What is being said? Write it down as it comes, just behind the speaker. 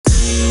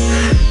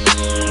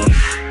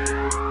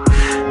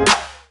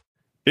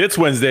It's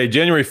Wednesday,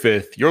 January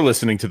 5th. You're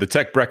listening to the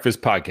Tech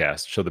Breakfast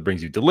Podcast, show that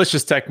brings you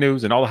delicious tech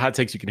news and all the hot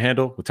takes you can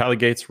handle with Tyler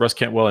Gates, Russ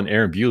Cantwell, and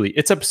Aaron Bewley.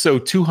 It's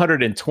episode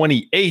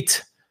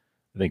 228.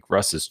 I think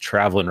Russ is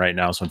traveling right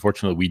now, so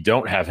unfortunately we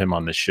don't have him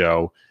on the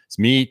show. It's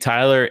me,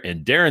 Tyler,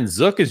 and Darren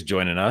Zook is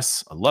joining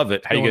us. I love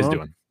it. How you guys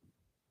doing?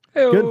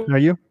 Good. How are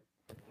you?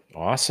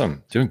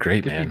 Awesome. Doing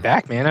great, Good man. to be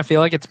back, man. I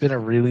feel like it's been a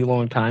really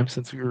long time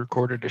since we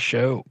recorded a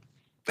show.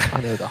 I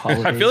know the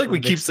holidays. I feel like we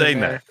keep saying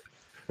that.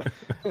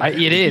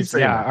 It is,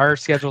 yeah. Our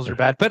schedules are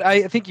bad, but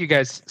I think you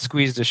guys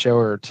squeezed a show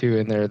or two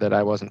in there that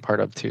I wasn't part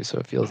of too, so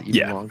it feels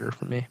even longer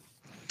for me.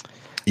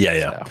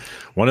 Yeah. So.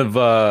 One of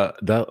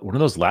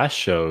those last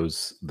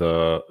shows,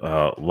 the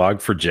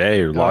Log4j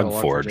or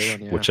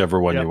Log4j,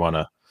 whichever one you want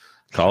to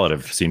call it.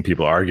 I've seen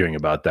people arguing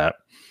about that.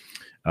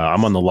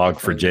 I'm on the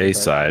Log4j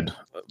side,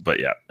 but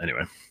yeah.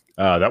 Anyway,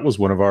 that was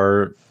one of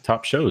our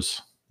top shows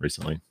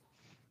recently.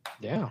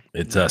 Yeah,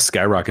 it's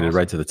skyrocketed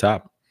right to the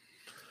top.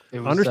 It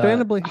was,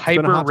 understandably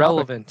hyper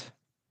relevant.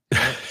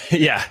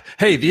 Yeah.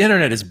 Hey, the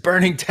internet is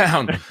burning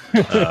down.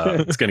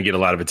 It's going to get a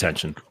lot of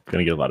attention.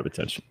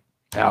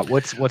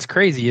 What's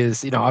crazy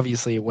is,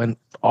 obviously it went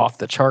off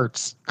the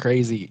charts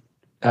crazy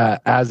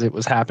as it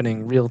was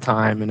happening real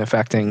time and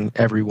affecting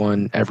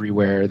everyone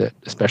everywhere, that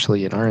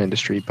especially in our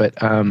industry. But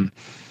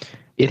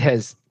it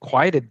has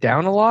quieted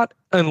down a lot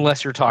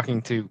unless you're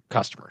talking to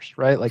customers,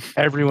 right? Like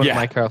every one of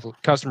my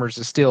customers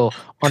is still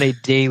on a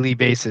daily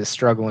basis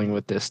struggling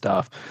with this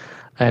stuff.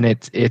 And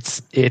it's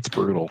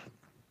brutal.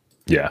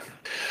 Yeah.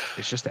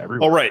 It's just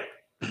everywhere. All right.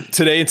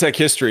 Today in tech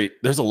history,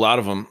 there's a lot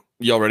of them.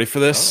 Y'all ready for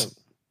this?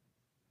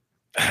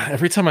 Oh.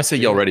 Every time I say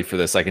y'all ready for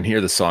this, I can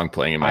hear the song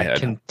playing in my head. I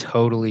can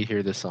totally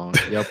hear the song.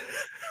 Yep.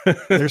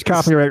 There's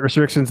copyright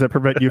restrictions that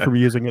prevent you from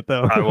using it,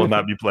 though. I will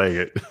not be playing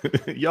it.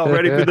 Y'all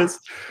ready for this?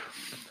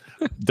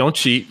 Don't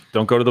cheat.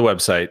 Don't go to the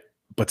website.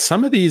 But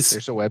some of these...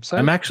 There's a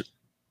website?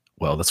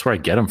 That's where I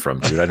get them from,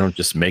 dude. I don't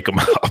just make them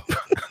up.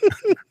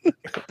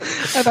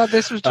 I thought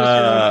this was just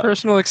your own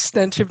personal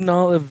extensive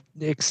knowledge.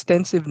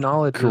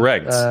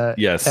 Correct.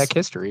 Yes. Tech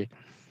history.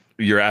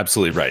 You're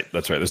absolutely right.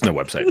 That's right. There's no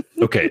website.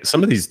 Okay.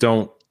 Some of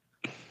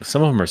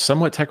them are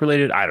somewhat tech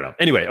related. I don't know.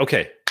 Anyway.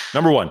 Okay.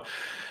 Number one,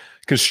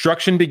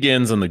 construction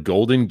begins on the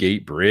Golden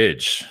Gate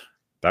Bridge.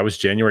 That was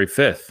January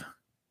 5th.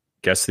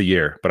 Guess the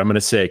year. But I'm going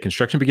to say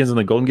construction begins on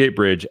the Golden Gate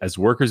Bridge as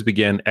workers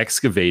began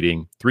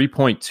excavating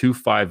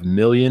 3.25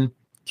 million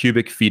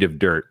cubic feet of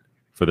dirt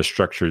for the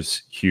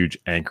structure's huge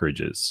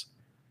anchorages.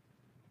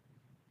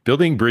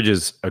 Building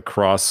bridges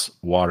across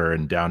water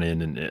and down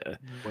in, and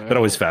that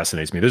always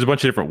fascinates me. There's a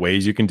bunch of different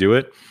ways you can do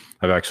it.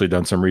 I've actually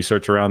done some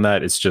research around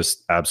that. It's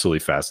just absolutely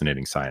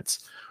fascinating science.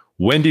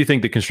 When do you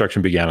think the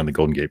construction began on the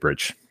Golden Gate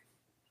Bridge?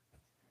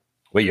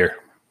 What year?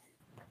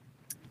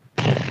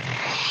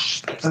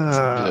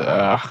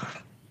 I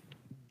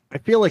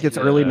feel like it's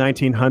early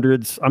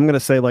 1900s. I'm going to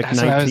say like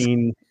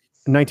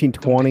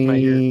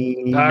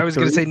 1920. I was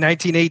going to say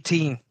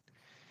 1918.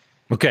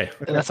 Okay.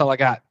 That's all I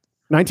got.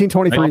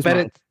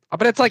 1923. I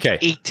bet it's like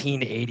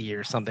 1880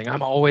 or something.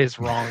 I'm always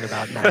wrong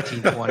about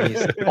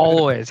 1920s.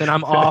 Always. And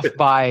I'm off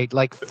by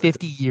like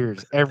 50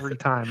 years every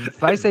time.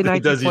 If I say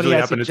 1920,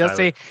 I should just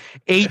say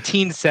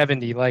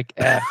 1870. Like,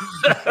 It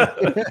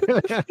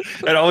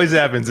always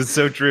happens. It's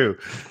so true.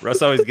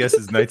 Russ always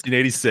guesses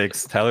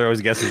 1986. Tyler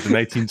always guesses the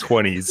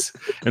 1920s.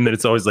 And then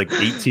it's always like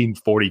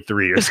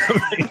 1843 or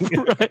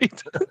something.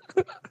 Right.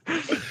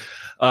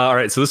 All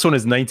right. So this one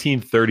is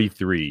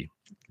 1933.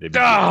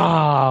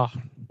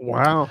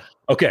 Wow.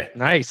 Okay.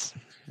 Nice.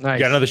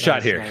 Got another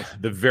shot here. Nice.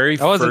 The very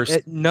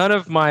first. None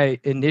of my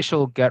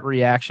initial gut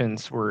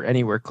reactions were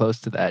anywhere close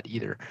to that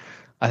either.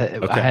 I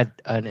had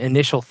an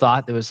initial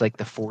thought that was like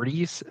the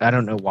 40s. I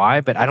don't know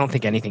why, but I don't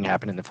think anything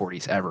happened in the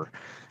 40s ever.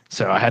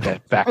 So I had to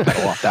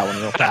backpedal off that one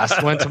real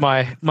fast. Went to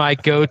my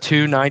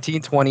go-to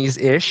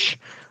 1920s-ish.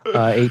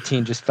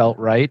 18 just felt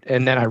right.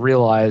 And then I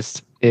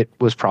realized it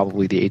was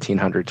probably the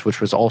 1800s,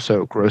 which was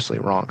also grossly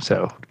wrong.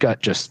 So got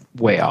just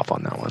way off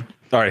on that one.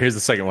 All right, here's the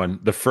second one.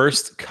 The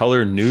first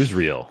color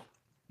newsreel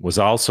was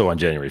also on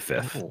January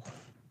 5th.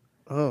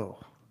 Oh.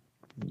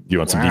 You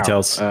want some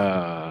details?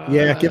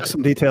 Yeah, give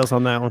some details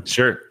on that one.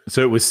 Sure.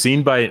 So it was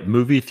seen by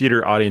movie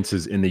theater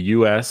audiences in the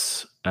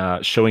U.S.,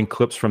 showing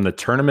clips from the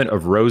Tournament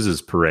of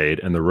Roses parade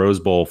and the Rose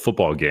Bowl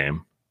football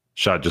game,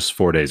 shot just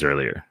 4 days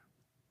earlier.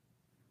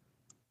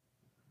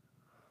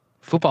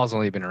 Football's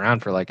only been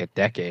around for like a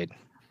decade.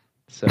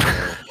 So...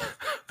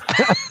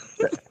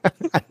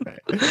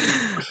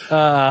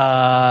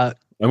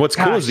 and what's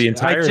cool is the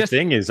entire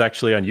thing is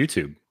actually on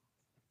YouTube.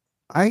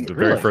 The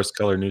very first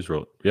color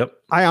newsreel. Yep.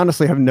 I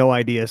honestly have no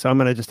idea, so I'm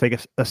going to just take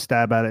a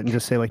stab at it and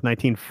just say like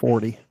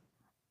 1940.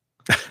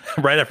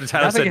 Right after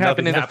Tyler said nothing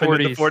happened in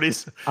the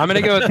 40s. I'm going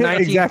to go with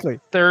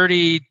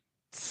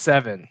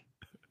 1937.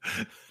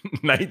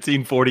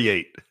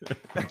 1948.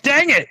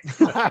 Dang it.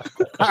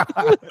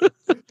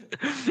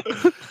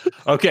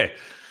 Okay.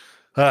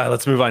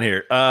 Let's move on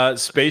here.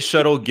 Space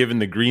shuttle given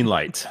the green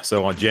light.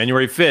 So on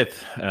January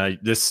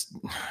 5th, this,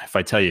 if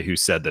I tell you who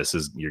said this,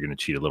 you're going to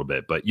cheat a little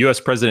bit. But U.S.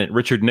 President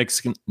Richard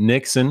Nixon,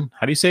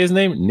 how do you say his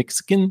name?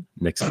 Nixon.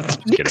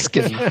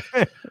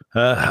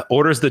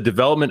 Orders the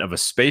development of a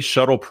space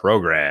shuttle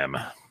program.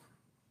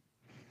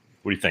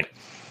 What do you think?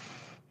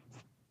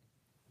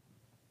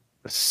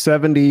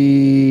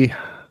 70.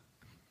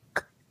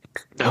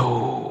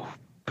 No,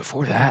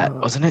 before that,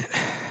 wasn't it?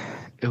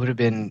 It would have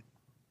been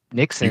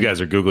Nixon. You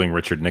guys are Googling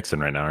Richard Nixon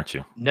right now, aren't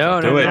you? No.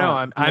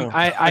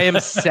 I am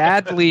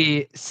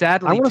sadly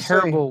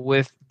terrible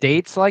with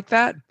dates like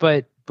that.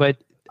 But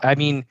I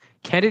mean,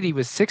 Kennedy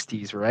was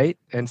 60s, right?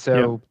 And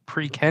so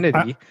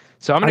pre-Kennedy.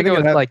 So I'm going to go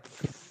with like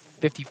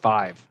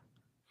 55.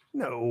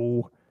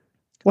 No.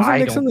 Wasn't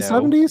Nixon the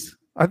 70s?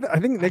 I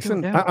think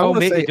Nixon.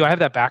 Maybe. Do I have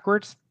that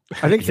backwards?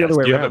 I think it's the other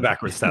way around. You have it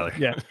backwards, Tyler.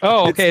 Yeah.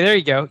 Oh, okay. There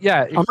you go.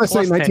 Yeah. I'm going to say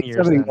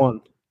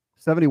 1971.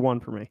 71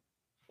 for me.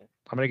 I'm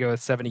going to go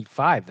with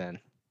 75 then.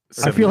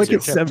 72. I feel like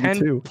it's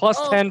 72. 10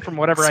 plus 10 from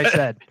whatever I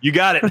said. You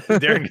got it.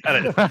 Darren got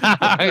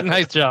it.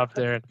 Nice job,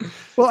 Darren.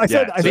 Well, I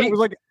said it was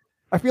like,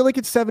 I feel like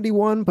it's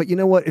 71, but you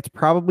know what? It's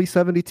probably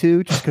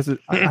 72 just because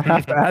I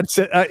have to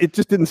add. It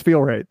just didn't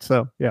feel right.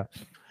 So, yeah.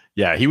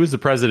 Yeah, he was the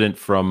president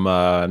from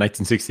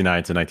 1969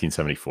 to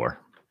 1974.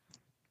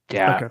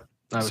 Yeah. Okay.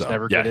 I was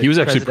never good at he was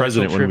actually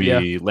president trivia.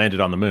 when we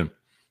landed on the moon.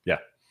 Yeah.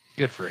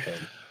 Good for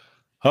him.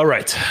 All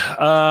right.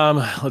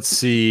 Let's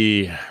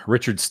see.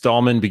 Richard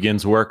Stallman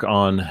begins work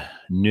on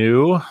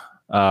new.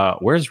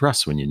 Where's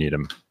Russ when you need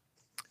him?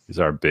 He's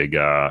our big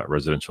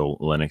residential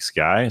Linux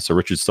guy. So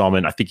Richard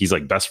Stallman, I think he's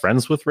like best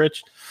friends with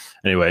Rich.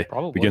 Anyway,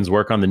 begins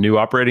work on the new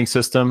operating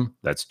system.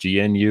 That's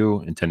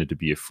GNU, intended to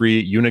be a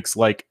free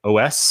Unix-like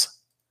OS.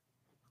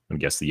 I'm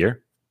guess the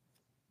year.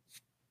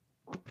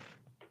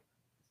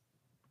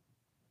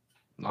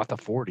 Not the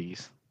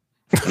 40s.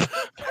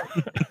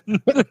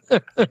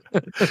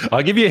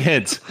 I'll give you a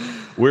hint.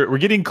 We're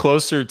getting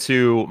closer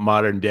to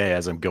modern day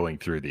as I'm going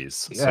through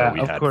these. Yeah, so we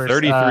had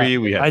 33,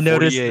 we had 48,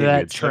 noticed that we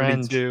had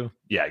trend. 72.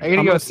 Yeah, I'm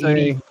gonna go with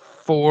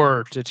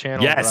 84 to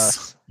channel. Yes,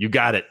 Russ. you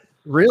got it.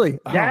 Really?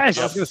 Yes.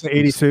 I was gonna say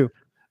 82.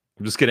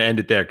 I'm just gonna end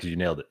it there because you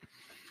nailed it.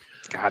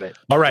 Got it.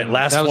 All right,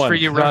 last that was one. for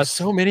you, Russ.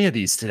 So many of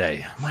these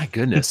today. My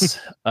goodness.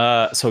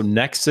 So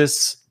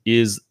Nexus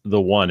is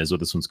the one, is what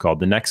this one's called.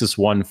 The Nexus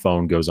One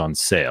phone goes on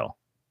sale.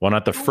 Well,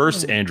 not the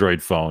first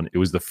Android phone. It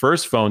was the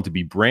first phone to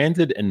be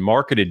branded and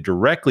marketed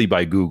directly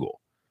by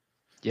Google.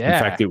 Yeah.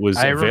 In fact, it was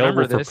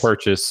available for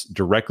purchase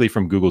directly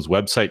from Google's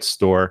website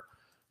store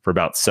for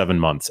about 7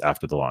 months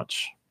after the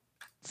launch.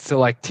 So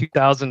like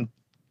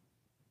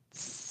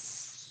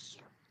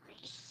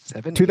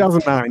 2007?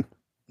 2009.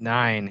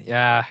 9,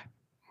 yeah.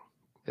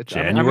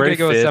 January I'm going to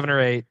go with 5th, 7 or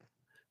 8.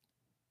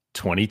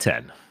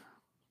 2010.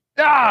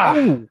 Ah!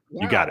 You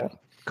got it.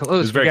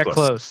 Close. We got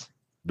close.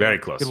 Very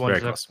close. Good one,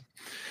 very close.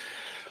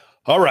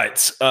 All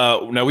right.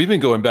 Now we've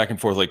been going back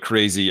and forth like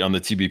crazy on the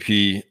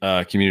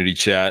TBP community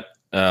chat.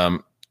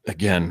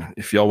 Again,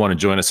 if y'all want to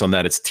join us on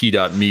that, it's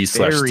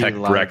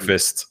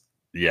t.me/techbreakfast.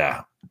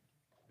 Yeah.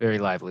 Very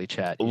lively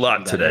chat. A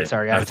lot today.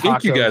 Sorry, I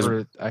talked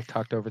over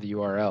the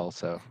URL,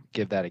 so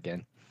give that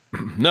again.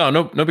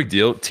 No big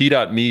deal.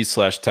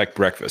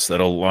 t.me/techbreakfast.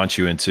 That'll launch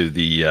you into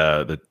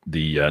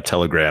the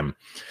Telegram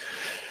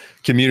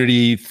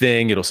community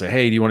thing. It'll say,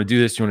 hey, do you want to do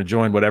this? Do you want to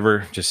join?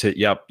 Whatever. Just hit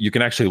yep. You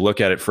can actually look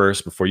at it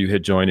first before you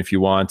hit join if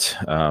you want.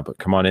 But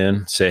come on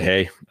in, say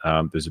hey.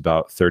 There's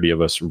about 30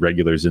 of us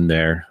regulars in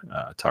there.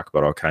 Talk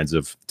about all kinds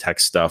of tech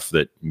stuff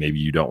that maybe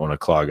you don't want to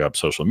clog up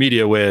social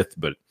media with,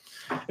 but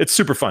it's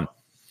super fun.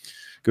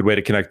 Good way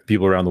to connect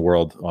people around the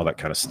world, all that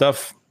kind of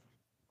stuff.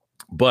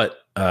 But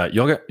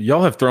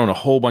y'all have thrown a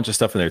whole bunch of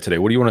stuff in there today.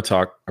 What do you want to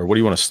talk, or what do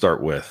you want to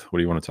start with? What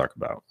do you want to talk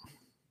about?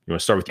 You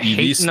want to start with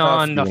EV stuff?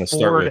 On you the want to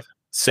start with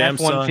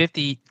Samsung?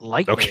 F-150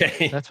 Lightning.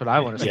 Okay, that's what I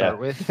want to start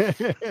with.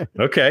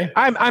 Okay,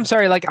 I'm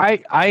sorry. Like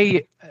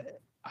I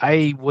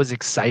was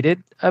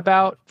excited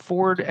about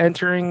Ford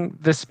entering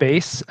the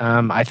space.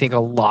 I think a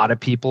lot of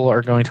people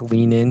are going to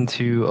lean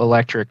into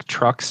electric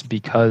trucks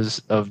because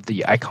of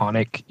the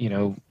iconic,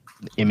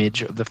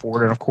 image of the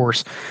Ford. And of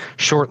course,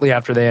 shortly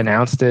after they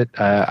announced it,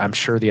 I'm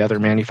sure the other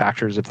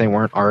manufacturers, if they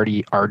weren't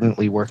already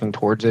ardently working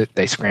towards it,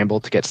 they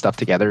scrambled to get stuff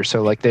together.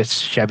 So like this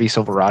Chevy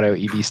Silverado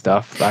EV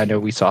stuff, I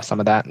know we saw some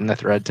of that in the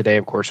thread today.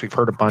 Of course, we've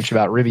heard a bunch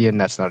about Rivian.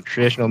 That's not a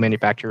traditional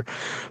manufacturer,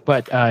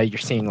 but you're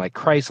seeing like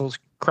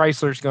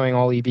Chrysler's going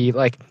all EV.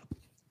 Like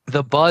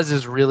the buzz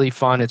is really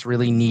fun. It's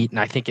really neat. And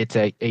I think it's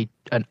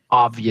an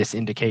obvious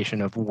indication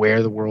of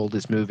where the world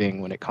is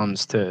moving when it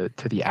comes to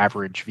the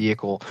average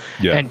vehicle.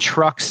 Yeah. And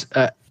trucks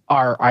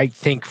are, I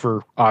think,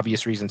 for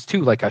obvious reasons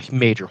too, like a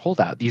major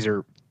holdout. These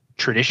are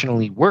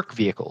traditionally work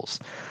vehicles.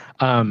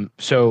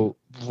 So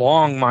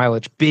long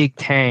mileage, big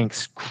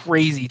tanks,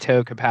 crazy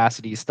tow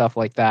capacity, stuff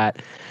like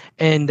that.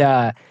 And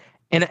I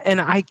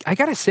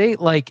gotta say,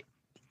 like,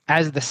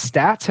 as the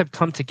stats have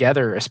come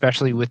together,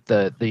 especially with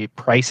the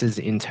prices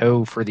in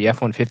tow for the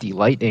F-150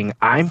 Lightning,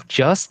 I'm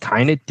just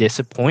kind of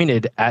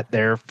disappointed at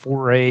their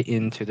foray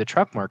into the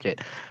truck market.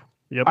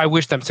 Yep. I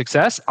wish them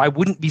success. I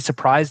wouldn't be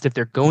surprised if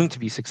they're going to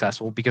be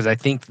successful, because I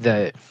think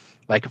that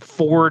like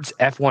Ford's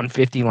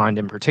F-150 line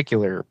in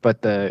particular,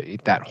 but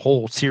that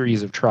whole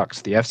series of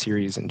trucks, the F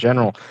series in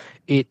general,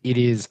 it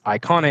is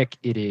iconic.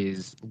 It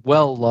is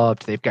well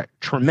loved. They've got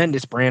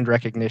tremendous brand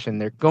recognition.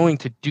 They're going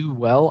to do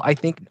well, I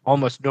think,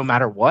 almost no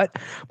matter what.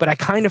 But I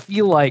kind of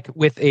feel like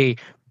with a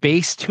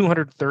base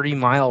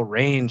 230-mile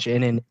range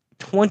and an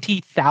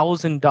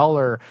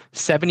 $20,000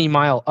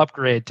 70-mile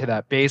upgrade to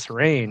that base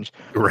range,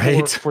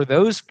 Right. for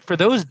those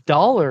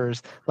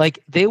dollars, like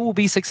they will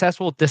be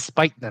successful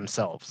despite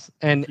themselves.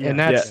 And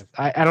that's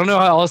I don't know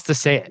how else to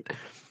say it.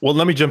 Well,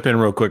 let me jump in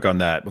real quick on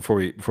that before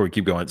we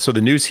keep going. So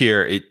the news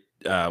here,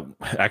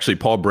 actually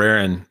Paul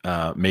Braren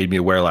made me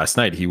aware last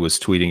night. He was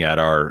tweeting at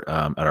our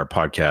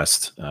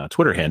podcast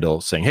Twitter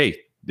handle saying, "Hey,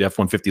 the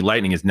F-150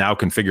 Lightning is now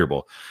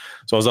configurable."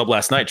 So I was up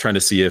last night trying to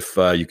see if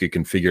you could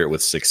configure it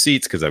with 6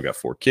 seats because I've got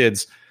 4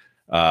 kids.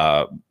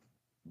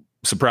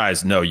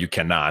 Surprise, no, you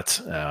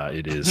cannot.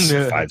 It is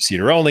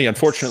 5-seater only,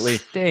 unfortunately.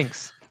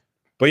 Stinks.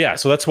 But yeah,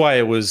 so that's why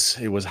it was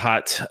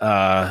hot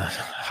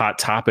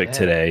topic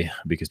today,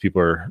 because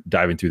people are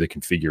diving through the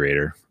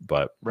configurator.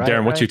 But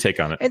Darren, what's your take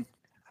on it? And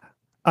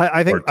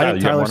I think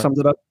Tyler summed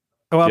it up.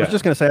 Oh, I was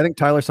just going to say, I think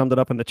Tyler summed it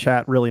up in the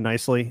chat really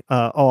nicely.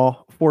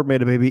 Ford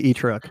made a baby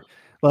e-truck.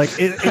 Like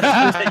it's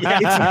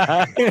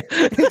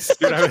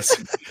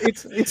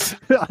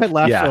I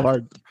laugh so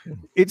hard.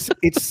 It's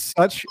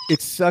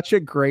such a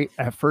great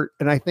effort,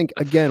 and I think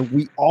again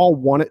we all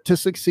want it to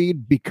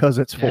succeed because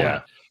it's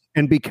Ford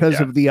and because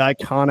of the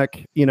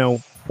iconic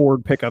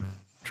Ford pickup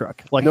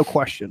truck, like no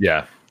question.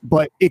 Yeah,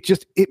 but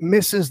it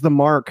misses the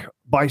mark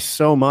by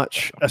so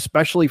much,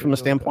 especially from the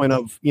standpoint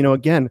of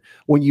again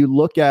when you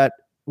look at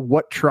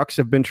what trucks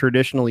have been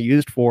traditionally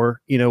used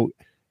for,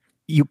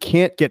 you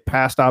can't get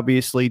past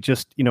obviously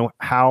just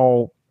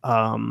how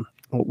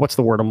what's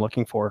the word I'm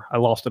looking for? I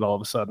lost it all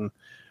of a sudden.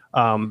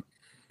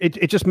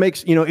 It just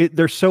makes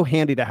they're so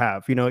handy to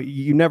have.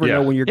 You never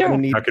know when you're going to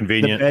need how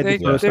convenient.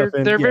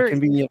 They're very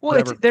convenient.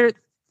 Well,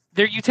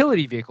 they're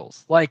utility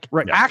vehicles,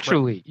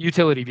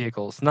 utility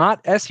vehicles,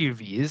 not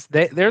SUVs.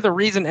 They're the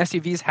reason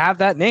SUVs have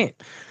that name.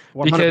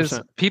 100%. Because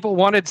people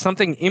wanted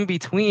something in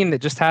between that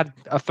just had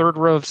a third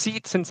row of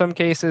seats in some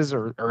cases,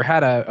 or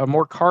had a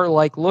more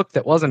car-like look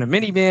that wasn't a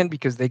minivan,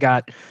 because they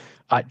got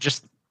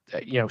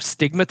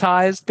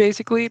stigmatized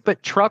basically.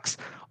 But trucks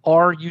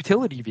are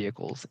utility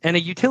vehicles, and a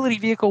utility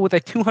vehicle with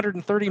a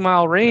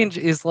 230-mile range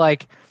is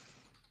like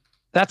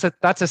that's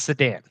a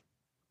sedan.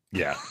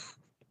 Yeah,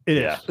 it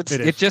is.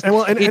 It just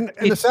and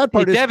the sad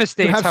part is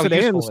devastates how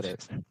useful it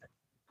is.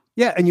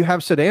 Yeah, and you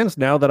have sedans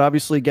now that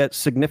obviously get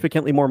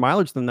significantly more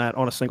mileage than that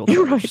on a single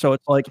charge. Right. So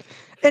it's like,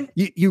 and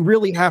you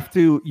really have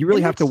to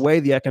weigh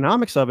the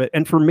economics of it.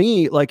 And for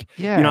me,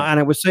 and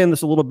I was saying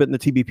this a little bit in the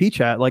TBP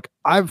chat, like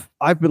I've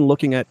been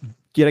looking at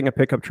getting a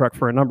pickup truck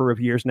for a number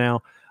of years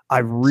now.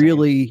 I've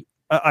really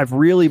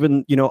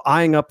been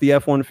eyeing up the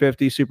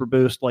F-150 Super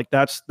Boost. Like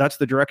that's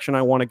the direction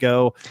I want to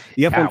go.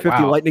 The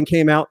F-150 Lightning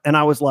came out, and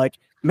I was like,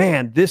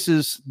 man, this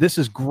is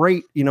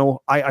great.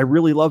 I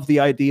really love the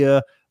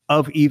idea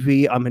of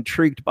EV. I'm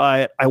intrigued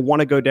by it. I want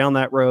to go down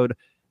that road.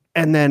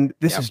 And then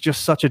this is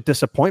just such a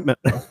disappointment.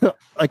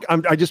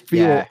 I just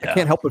feel I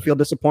can't help but feel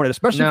disappointed,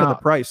 especially for the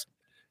price.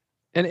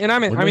 And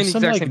I'm in the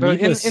exact same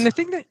boat. And the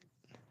thing that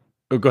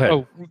go ahead.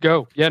 Oh,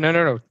 go. Yeah,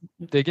 no.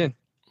 Dig in.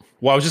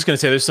 Well, I was just going to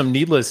say there's some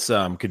needless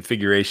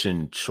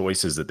configuration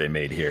choices that they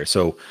made here.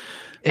 So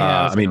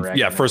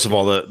first of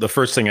all, the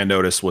first thing I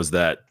noticed was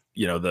that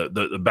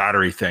the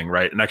battery thing,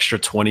 right? An extra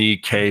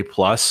 20K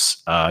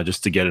plus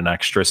just to get an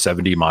extra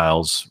 70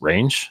 miles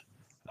range.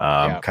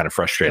 Kind of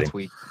frustrating. That's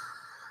weak.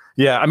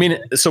 Yeah, I mean,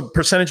 so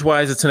percentage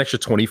wise, it's an extra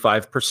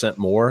 25%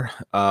 more.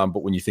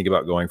 But when you think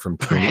about going from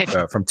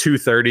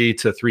 230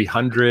 to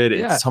 300,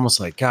 it's almost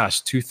like,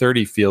 gosh,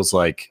 230 feels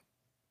like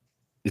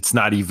it's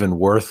not even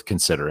worth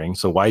considering.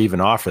 So why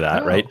even offer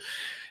that, right?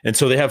 And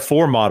so they have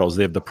 4 models.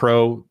 They have the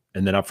Pro,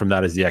 and then up from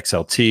that is the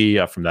XLT,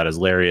 up from that is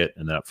Lariat,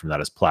 and then up from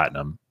that is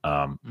Platinum.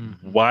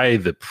 Why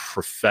the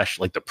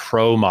the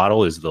Pro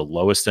model is the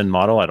lowest end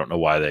model? I don't know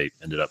why they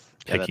ended up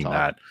picking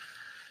that.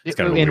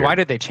 And why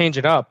did they change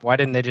it up? Why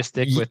didn't they just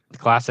stick with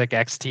classic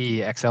XT,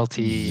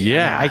 XLT?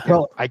 Yeah.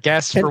 I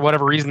guess for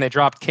whatever reason they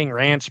dropped King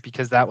Ranch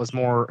because that was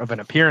more of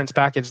an appearance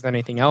package than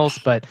anything else.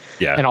 But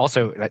and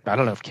also I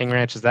don't know if King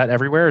Ranch is that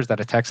everywhere? Is that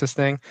a Texas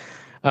thing?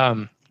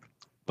 I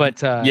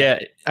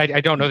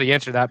don't know the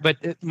answer to that. But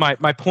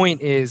my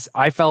point is,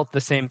 I felt the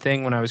same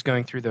thing when I was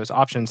going through those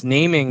options.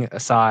 Naming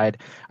aside,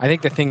 I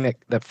think the thing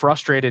that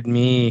frustrated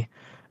me.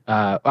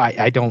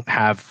 I don't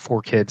have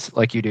 4 kids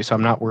like you do, so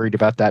I'm not worried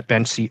about that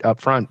bench seat up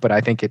front. But I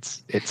think it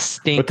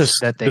stinks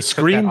that they the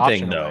screen took that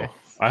thing though. Away.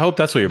 I hope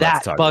that's what you're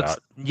about to talk about.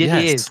 It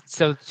is.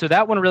 So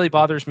that one really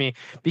bothers me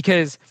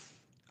because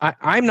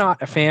I'm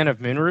not a fan of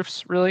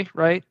moonroofs, really,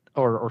 right?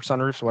 Or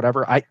sunroofs,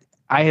 whatever. I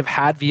have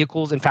had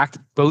vehicles. In fact,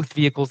 both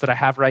vehicles that I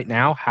have right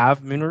now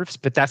have moonroofs,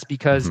 but that's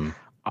because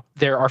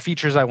there are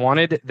features I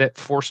wanted that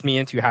forced me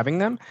into having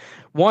them.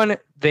 One,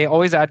 they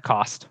always add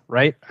cost,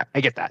 right?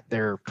 I get that.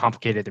 They're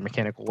complicated, they're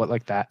mechanical,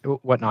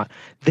 whatnot.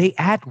 They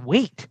add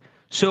weight.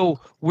 So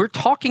we're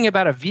talking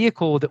about a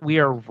vehicle that we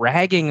are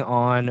ragging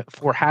on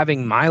for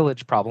having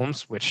mileage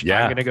problems, which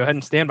I'm going to go ahead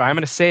and stand by. I'm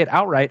going to say it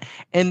outright.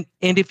 And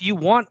if you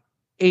want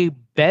a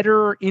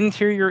better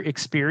interior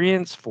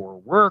experience for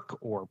work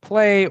or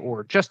play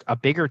or just a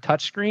bigger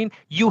touchscreen,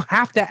 you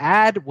have to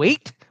add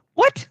weight?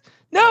 What?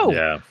 No.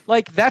 Yeah.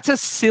 Like, that's a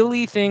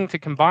silly thing to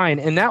combine.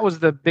 And that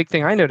was the big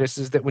thing I noticed,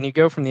 is that when you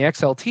go from the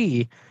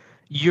XLT,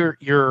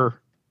 your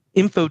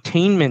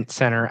infotainment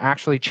center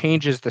actually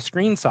changes the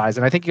screen size,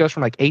 and I think it goes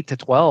from like 8 to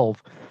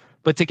 12.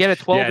 But to get a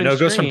 12 inch it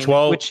goes screen, from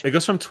 12. It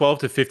goes from 12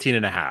 to 15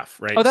 and a half,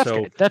 right? Oh, that's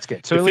good. That's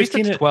good. So at least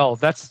it's 12.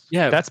 That's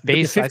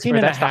base. The 15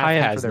 and a half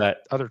has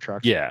that other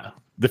trucks. Yeah,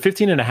 the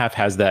 15 and a half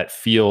has that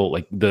feel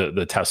like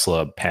the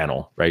Tesla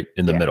panel right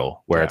in the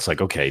middle, where it's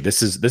like, okay,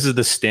 this is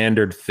the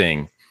standard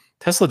thing.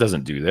 Tesla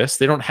doesn't do this.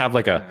 They don't have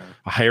like a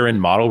higher end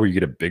model where you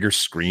get a bigger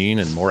screen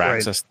and more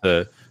access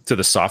to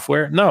the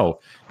software. No,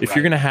 if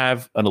you're going to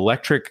have an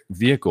electric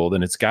vehicle,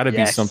 then it's got to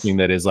be something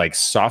that is like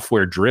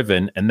software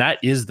driven. And that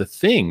is the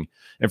thing.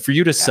 And for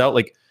you to sell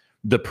like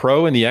the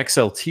Pro and the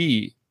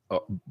XLT,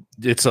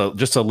 it's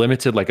just a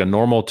limited, like a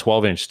normal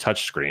 12-inch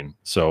touchscreen.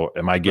 So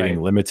am I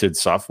getting limited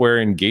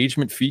software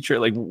engagement feature?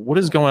 Like, what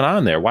is going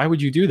on there? Why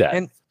would you do that?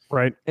 And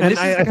this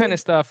is the kind of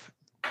stuff.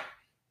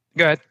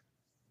 Go ahead.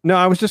 No,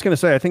 I was just going to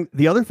say, I think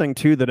the other thing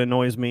too that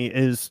annoys me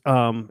is,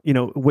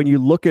 when you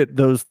look at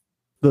those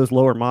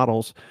lower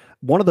models,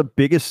 one of the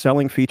biggest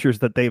selling features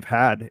that they've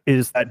had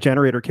is that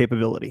generator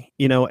capability,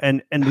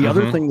 and the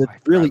other thing that's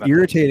really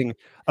irritating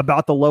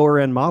about the lower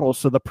end models,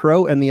 so the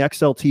Pro and the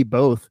XLT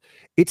both,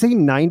 it's a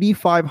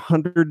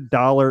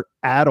 $9,500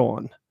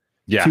 add-on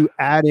to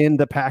add in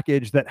the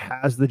package that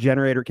has the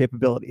generator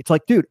capability. It's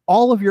like, dude,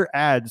 all of your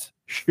ads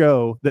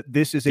show that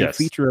this is a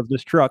feature of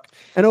this truck.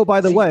 And oh,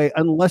 by the way,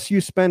 unless you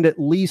spend at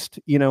least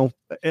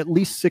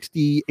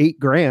 68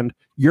 grand,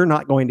 you're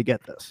not going to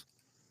get this.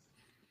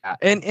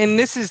 And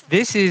this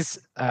is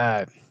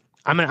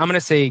I'm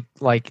gonna say,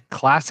 like,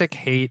 classic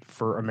hate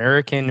for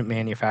American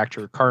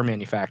car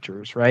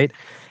manufacturers, right?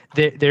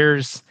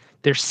 There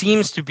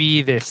seems to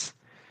be this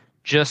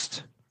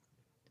just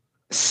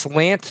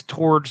slant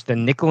towards the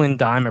nickel and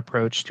dime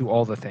approach to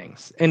all the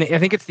things. And I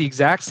think it's the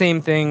exact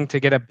same thing. To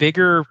get a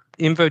bigger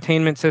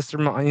infotainment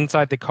system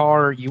inside the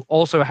car, you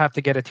also have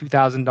to get a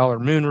 $2,000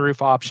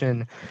 moonroof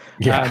option.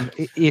 Yeah.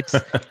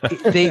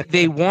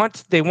 They want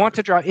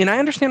to drive, and I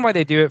understand why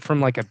they do it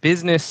from like a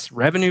business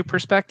revenue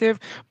perspective,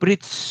 but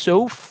it's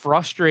so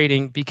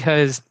frustrating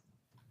because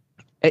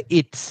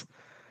it's,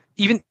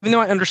 even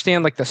though I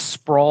understand like the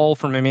sprawl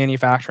from a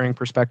manufacturing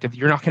perspective,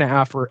 you're not going to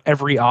offer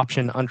every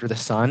option under the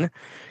sun.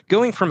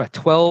 Going from a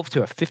 12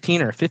 to a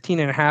 15 or a 15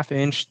 and a half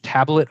inch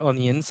tablet on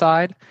the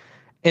inside,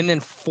 and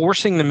then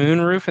forcing the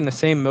moonroof in the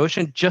same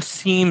motion, just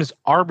seems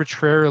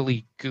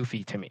arbitrarily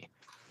goofy to me.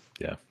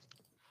 Yeah.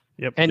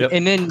 Yep.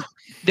 And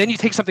then you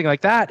take something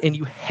like that and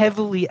you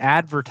heavily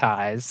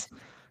advertise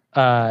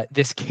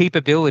this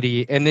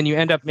capability, and then you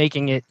end up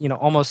making it,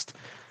 almost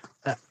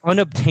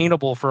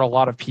unobtainable for a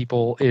lot of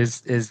people,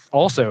 is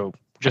also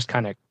just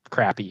kind of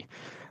crappy.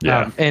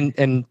 Yeah.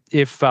 And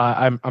if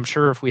I'm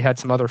sure if we had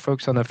some other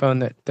folks on the phone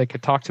that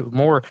could talk to it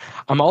more,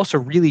 I'm also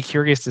really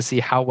curious to see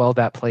how well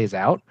that plays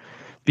out,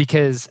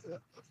 because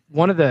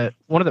one of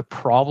the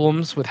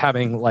problems with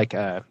having like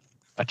a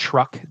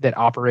truck that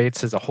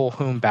operates as a whole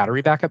home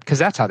battery backup, because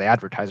that's how they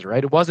advertise it,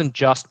 right? It wasn't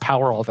just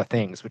power all the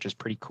things, which is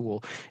pretty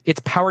cool. It's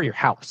power your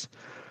house.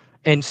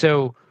 And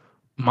so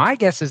my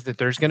guess is that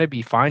there's going to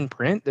be fine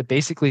print that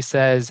basically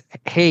says,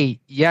 hey,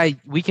 yeah,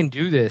 we can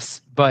do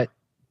this, but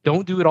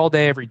don't do it all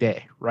day, every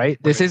day,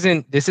 right? This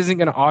isn't going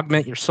to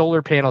augment your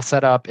solar panel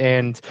setup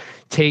and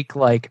take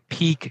like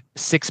peak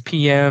 6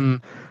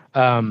 p.m.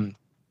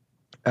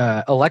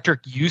 Electric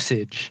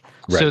usage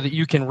so that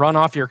you can run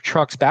off your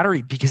truck's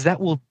battery, because that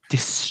will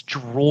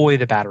destroy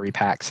the battery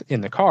packs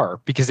in the car,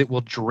 because it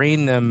will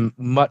drain them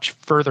much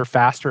further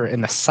faster,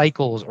 and the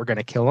cycles are going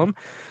to kill them.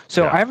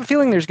 So I have a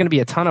feeling there's going to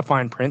be a ton of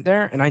fine print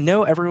there, and I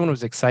know everyone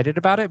was excited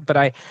about it,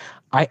 but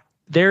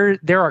there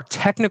are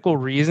technical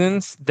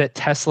reasons that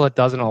Tesla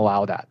doesn't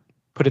allow that.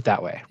 Put it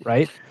that way,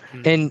 right?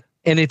 Mm-hmm.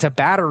 And it's a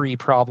battery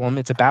problem.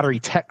 It's a battery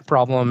tech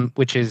problem,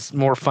 which is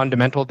more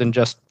fundamental than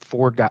just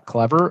Ford got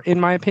clever, in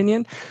my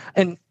opinion.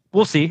 And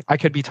we'll see. I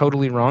could be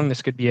totally wrong.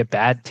 This could be a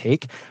bad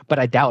take, but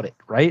I doubt it,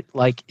 right?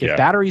 Like, if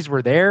batteries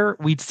were there,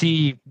 we'd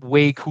see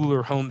way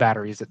cooler home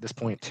batteries at this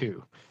point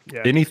too.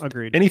 Yeah,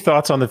 agreed. Any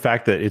thoughts on the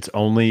fact that it's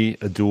only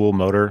a dual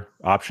motor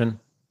option?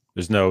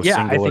 There's no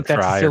single or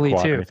tri or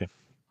quad or anything.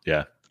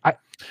 Yeah.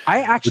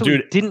 I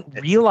actually didn't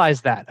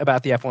realize that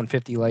about the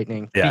F-150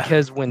 Lightning,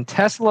 because when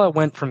Tesla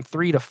went from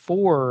 3 to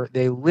 4,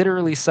 they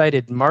literally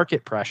cited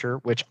market pressure,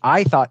 which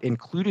I thought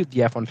included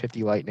the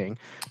F-150 Lightning.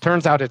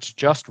 Turns out it's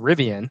just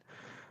Rivian.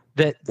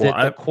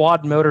 The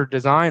quad motor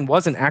design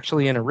wasn't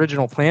actually an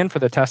original plan for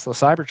the Tesla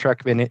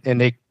Cybertruck,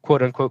 and they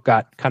quote unquote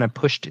got kind of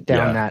pushed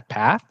down that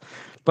path.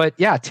 But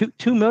yeah,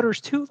 two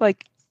motors too.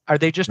 Like, Are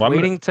they just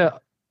waiting to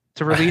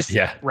release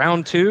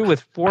round 2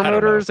 with 4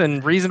 motors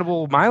and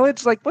reasonable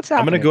mileage? Like, what's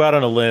happening? I'm going to go out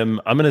on a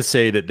limb. I'm going to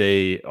say that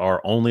they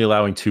are only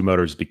allowing 2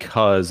 motors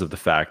because of the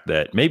fact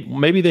that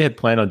maybe they had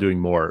planned on doing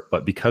more,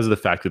 but because of the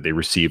fact that they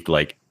received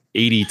like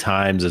 80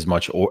 times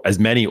as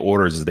many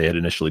orders as they had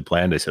initially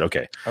planned, they said,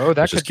 okay,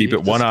 let's just keep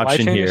it one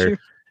option here. Issue?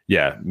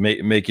 Yeah,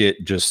 make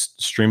it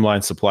just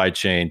streamline supply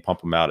chain,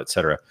 pump them out,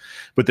 etc.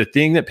 But the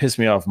thing that pissed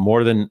me off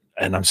more than,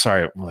 and I'm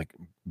sorry, I'm like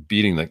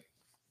beating the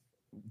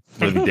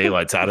living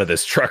daylights out of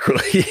this truck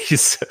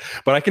release,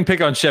 but I can pick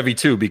on Chevy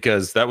too,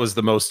 because that was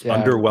the most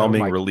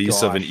underwhelming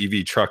release of an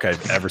EV truck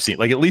I've ever seen.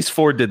 Like, at least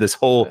Ford did this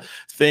whole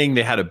thing.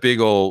 They had a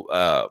big old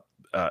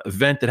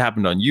event that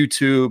happened on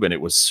YouTube, and it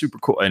was super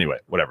cool. Anyway,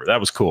 whatever, that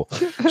was cool.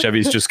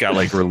 Chevy's just got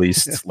like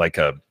released like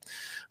a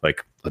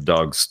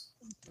dog's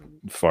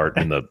fart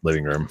in the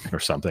living room or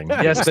something.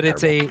 Yes, but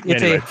it's a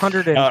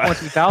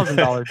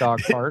 $120,000 dog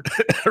fart.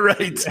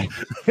 Right.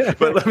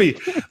 But let me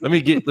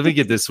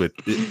get this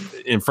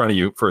in front of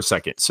you for a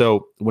second.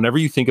 So whenever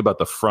you think about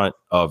the front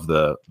of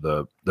the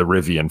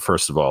Rivian,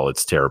 first of all,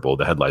 it's terrible.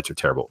 The headlights are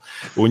terrible.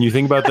 But when you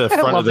think about the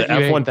front of the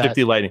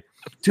F-150 Lightning,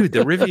 dude, the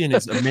Rivian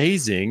is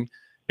amazing.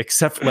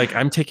 Except, like,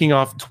 I'm taking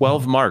off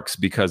 12 marks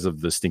because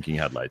of the stinking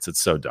headlights. It's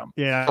so dumb.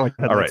 Yeah, I don't like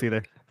headlights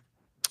either.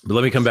 But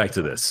let me come back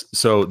to this.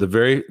 So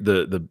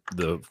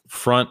the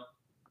front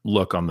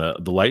look on the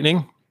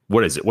Lightning,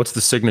 what is it? What's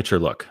the signature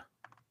look?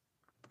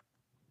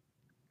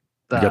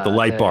 You got the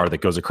light bar that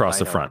goes across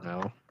the front.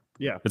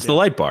 Yeah, it's the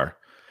light bar.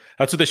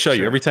 That's what they show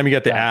you every time you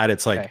get the ad.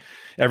 It's like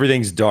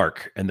everything's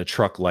dark and the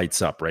truck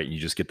lights up, right? And you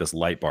just get this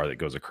light bar that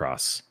goes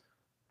across.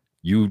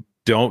 You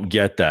don't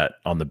get that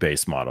on the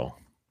base model.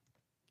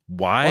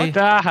 Why?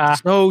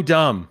 So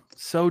dumb.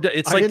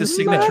 It's like the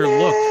signature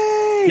look.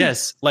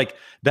 Yes, like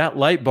that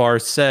light bar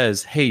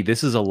says, "Hey,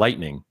 this is a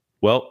Lightning."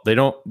 Well,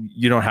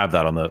 you don't have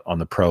that on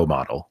the Pro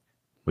model,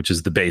 which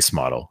is the base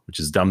model, which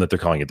is dumb that they're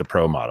calling it the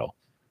Pro model.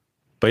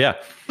 But yeah,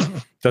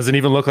 doesn't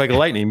even look like a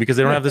Lightning because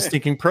they don't have the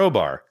stinking Pro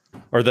bar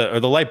or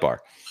the light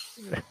bar.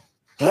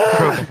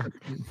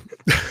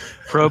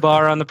 Pro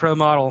bar on the Pro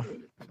model.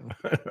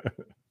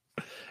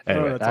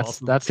 Anyway,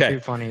 that's too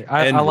funny.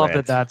 I love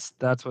that.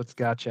 That's what's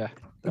got you.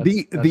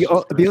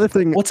 The other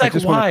thing, what's like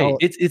why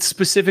it's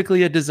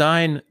specifically a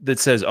design that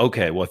says,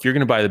 okay, well, if you're going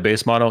to buy the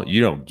base model,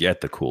 you don't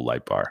get the cool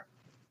light bar,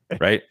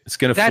 right? It's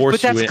going to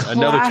force you in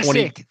another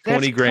 20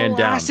 grand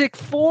down. Classic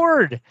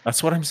Ford.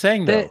 That's what I'm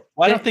saying, though.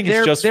 I don't think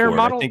it's just Ford.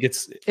 I think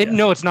it's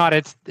no, it's not.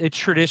 It's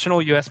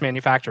traditional U.S.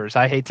 manufacturers.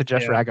 I hate to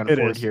just rag on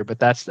Ford here, but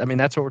that's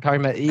what we're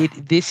talking about.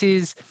 This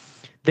is.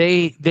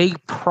 They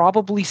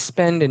probably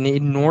spend an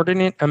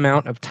inordinate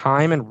amount of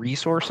time and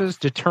resources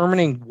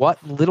determining what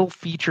little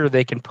feature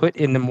they can put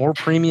in the more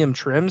premium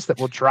trims that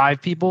will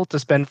drive people to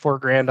spend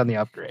 $4,000 on the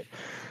upgrade.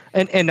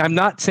 And I'm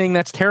not saying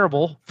that's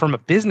terrible from a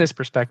business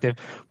perspective,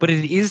 but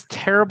it is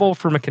terrible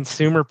from a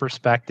consumer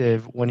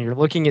perspective when you're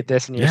looking at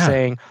this and you're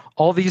saying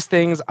all these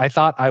things I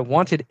thought I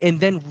wanted, and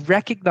then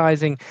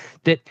recognizing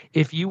that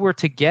if you were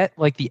to get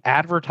like the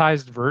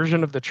advertised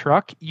version of the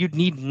truck, you'd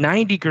need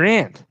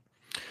 $90,000.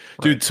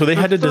 Dude, so they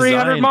had to design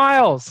 300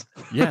 miles.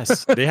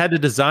 Yes, they had to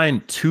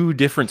design 2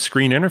 different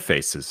screen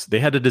interfaces. They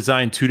had to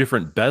design 2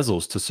 different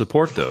bezels to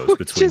support those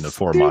between the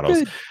 4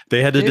 models.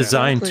 They had to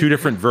design 2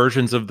 different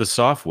versions of the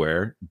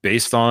software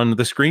based on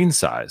the screen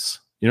size.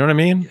 You know what I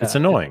mean? It's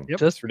annoying.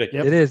 Just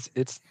ridiculous. It is.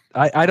 It's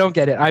I don't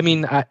get it. I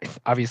mean,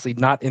 obviously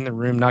not in the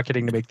room, not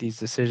getting to make these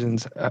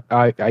decisions.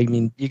 I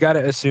mean, you got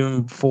to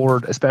assume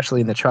Ford,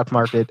 especially in the truck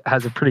market,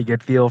 has a pretty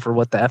good feel for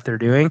what the F they're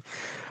doing.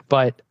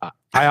 But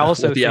I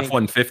also the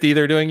F-150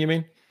 they're doing, you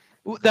mean?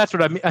 That's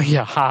what I mean.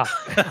 Yeah.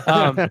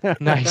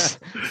 Nice.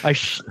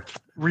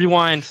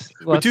 Rewind.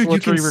 Let's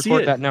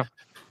re-record that. No,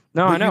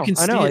 I know. You can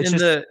see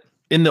it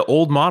in the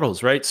old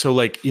models, right? So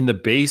like in the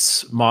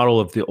base model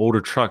of the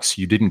older trucks,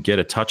 you didn't get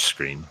a touch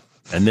screen.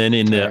 And then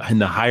in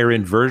the higher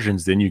end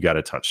versions, then you got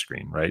a touch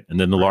screen, right? And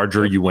then the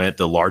larger you went,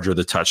 the larger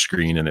the touch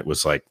screen, and it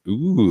was like,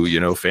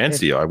 ooh,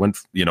 fancy. I went,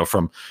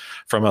 from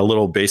a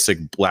little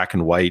basic black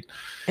and white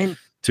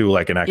to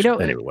like an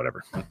actual, anyway,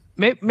 whatever.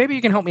 Maybe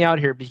you can help me out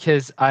here,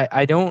 because I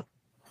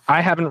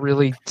haven't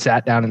really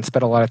sat down and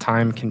spent a lot of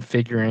time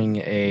configuring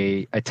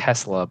a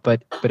Tesla,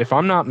 but if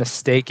I'm not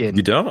mistaken,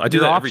 you don't. I do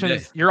that every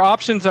day. Your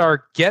options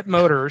are get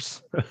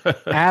motors,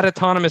 add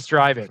autonomous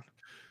driving.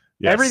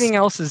 Yes. Everything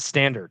else is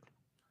standard.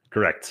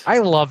 Correct. I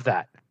love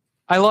that.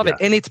 I love it,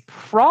 and it's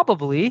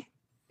probably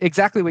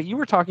exactly what you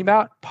were talking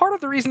about. Part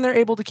of the reason they're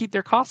able to keep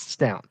their costs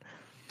down.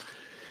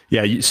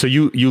 Yeah. So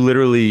you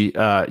literally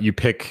you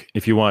pick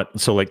if you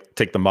want. So like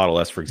take the Model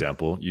S, for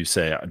example. You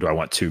say, do I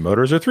want 2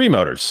 motors or 3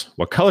 motors?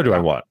 What color do I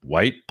want?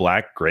 White,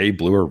 black, gray,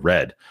 blue, or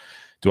red?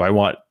 Do I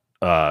want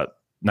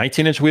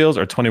 19-inch wheels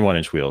or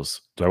 21-inch wheels?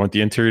 Do I want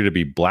the interior to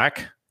be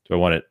black? Do I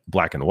want it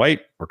black and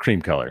white or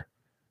cream color?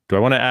 Do I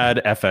want to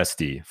add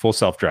FSD, full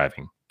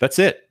self-driving? That's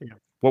it. Yeah.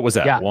 What was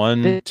that? Yeah.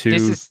 1,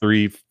 2,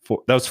 3,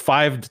 4. That was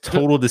 5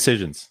 total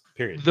decisions.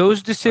 Period.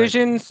 Those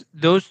decisions,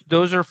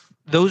 those are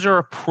those are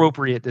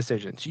appropriate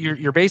decisions.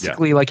 You're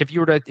basically like, if you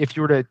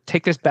were to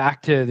take this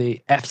back to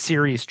the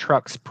F-Series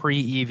trucks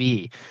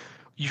pre-EV,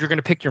 you're going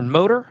to pick your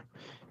motor,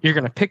 you're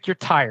going to pick your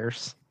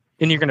tires,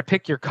 and you're going to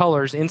pick your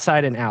colors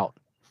inside and out.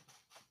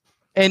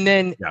 And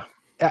then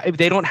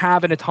they don't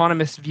have an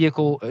autonomous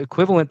vehicle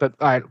equivalent, but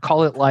I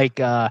call it like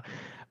the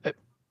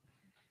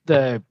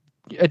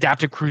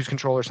adaptive cruise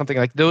control or something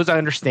like those. I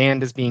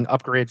understand as being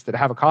upgrades that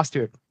have a cost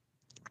to it.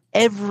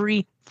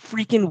 Every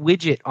freaking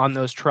widget on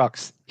those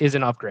trucks is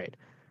an upgrade.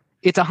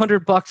 It's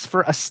 $100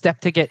 for a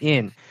step to get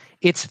in.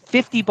 It's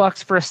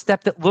 $50 for a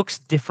step that looks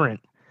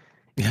different.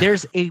 Yeah.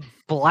 There's a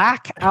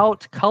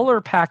blackout color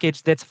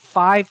package that's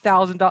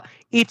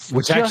 $5,000.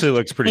 Which actually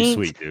looks pretty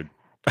sweet, dude.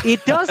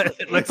 It does.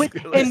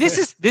 And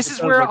this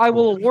is where I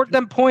will award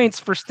them points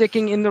for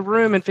sticking in the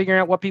room and figuring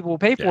out what people will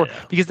pay for.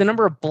 Because the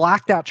number of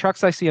blacked out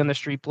trucks I see on the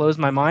street blows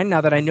my mind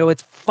now that I know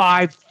it's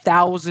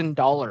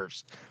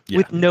 $5,000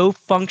 with no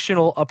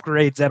functional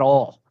upgrades at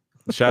all.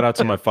 Shout out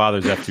to my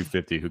father's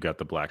F-250 who got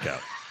the blackout.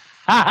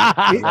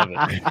 I love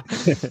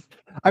it.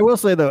 I will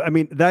say though, I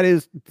mean, that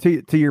is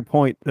to your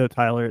point, though,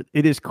 Tyler.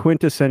 It is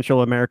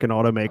quintessential American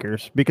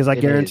automakers because I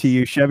guarantee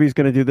you, Chevy's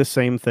going to do the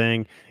same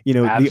thing. You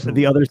know,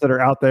 the others that are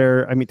out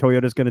there. I mean,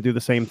 Toyota's going to do the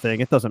same thing.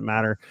 It doesn't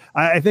matter.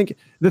 I think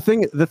the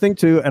thing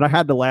too, and I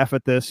had to laugh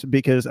at this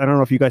because I don't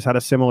know if you guys had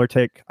a similar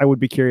take. I would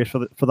be curious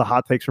for the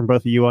hot takes from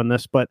both of you on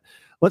this, but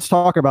let's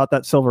talk about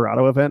that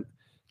Silverado event.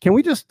 Can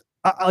we just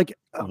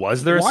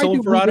was there a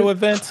Silverado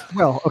event?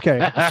 Well,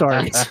 okay,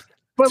 sorry,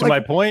 but to my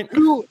point.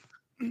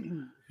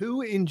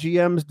 Who in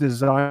GM's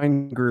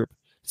design group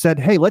said,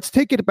 hey, let's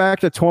take it back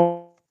to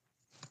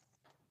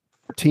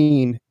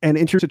 2014 and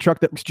introduce a truck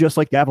that was just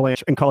like the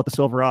Avalanche and call it the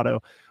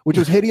Silverado, which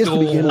was hideous to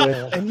begin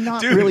with and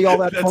not really all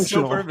that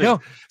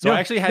functional. So I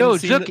actually hadn't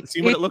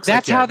seen what it looks like.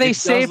 That's how they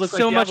saved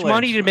so much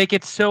money to make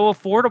it so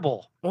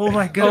affordable. Oh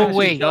my god! Oh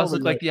wait, it does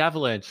look like the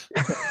Avalanche.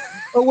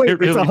 Oh wait,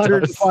 it's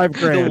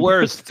 $105,000. The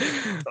worst.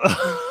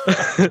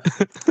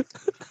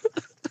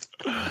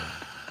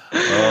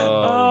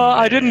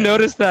 I didn't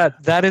notice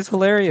that. That is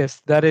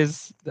hilarious. That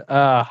is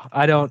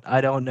I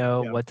don't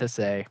know what to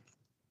say.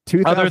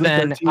 Other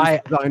than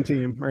design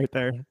team right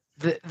there.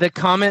 The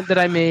comment that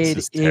I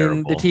made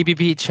in the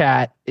TPP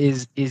chat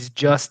is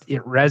just,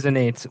 it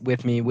resonates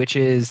with me, which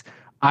is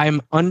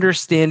I'm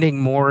understanding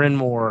more and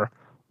more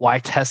why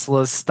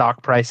Tesla's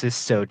stock price is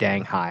so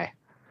dang high.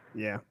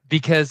 Yeah.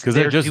 Because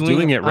they're just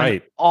doing it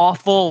right. An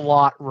awful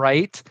lot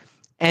right,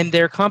 and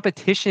their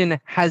competition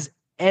has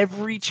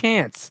every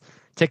chance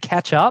to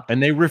catch up,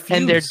 and they refuse,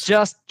 and they're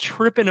just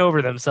tripping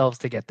over themselves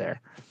to get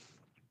there.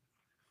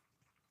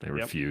 They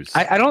refuse.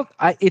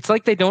 It's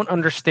like they don't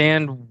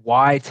understand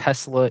why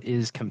Tesla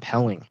is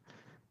compelling.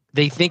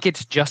 They think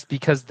it's just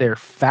because they're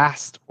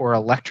fast or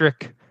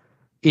electric.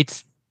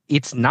 It's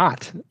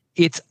not.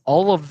 It's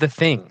all of the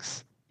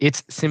things.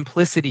 It's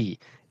simplicity.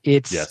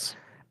 It's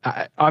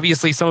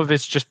obviously some of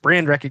it's just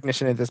brand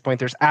recognition at this point.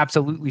 There's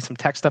absolutely some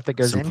tech stuff that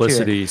goes into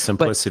it.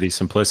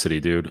 Simplicity,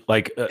 dude.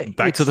 Like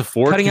back to the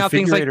Ford cutting out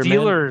things like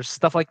dealers, man.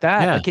 Stuff like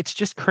that. Like it's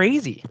just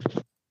crazy.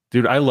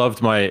 Dude, I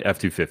loved my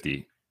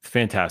F-250.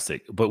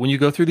 Fantastic. But when you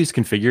go through these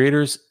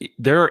configurators,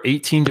 there are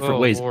 18 different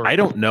ways. Lord. I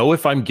don't know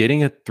if I'm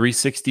getting a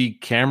 360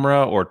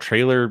 camera or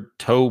trailer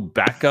tow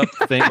backup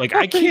thing. Like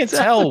I can't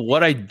tell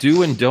what I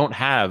do and don't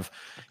have,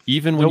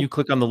 even when you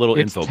click on the little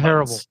info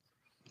terrible. buttons.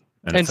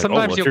 And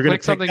sometimes you'll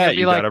click something and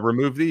be like, you gotta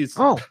remove these.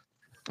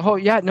 Oh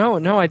yeah,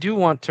 no, I do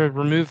want to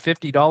remove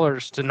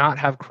 $50 to not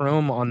have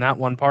Chrome on that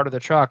one part of the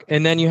truck.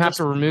 And then you have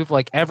to remove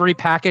like every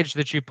package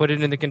that you put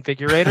in the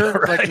configurator.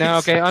 Right. Like, no,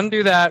 okay,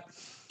 undo that.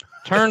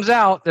 Turns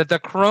out that the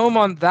Chrome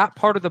on that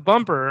part of the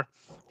bumper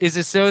is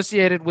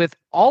associated with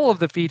all of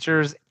the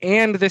features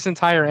and this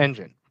entire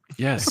engine.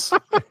 Yes.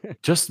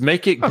 Just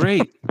make it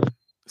great.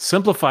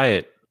 Simplify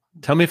it.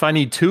 Tell me if I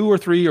need 2 or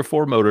 3 or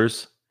 4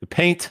 motors, the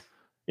paint,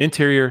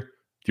 interior.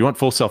 Do you want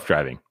full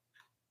self-driving?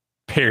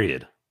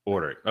 Period.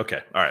 Order it.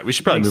 Okay. All right. We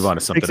should probably move on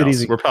to something else.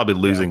 Easy. We're probably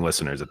losing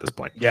listeners at this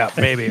point. Yeah,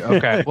 maybe.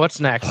 Okay.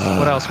 What's next?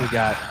 What else we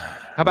got?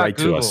 How about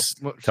Google?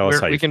 Tell us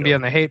how we can be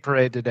on the hate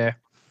parade today.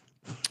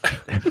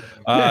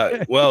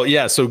 Well,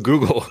 yeah. So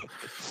Google.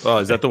 Oh,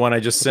 is that the one I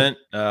just sent?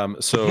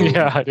 So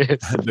yeah, it is.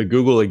 The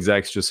Google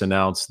execs just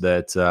announced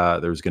that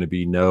there's going to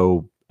be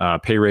no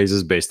pay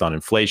raises based on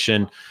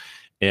inflation.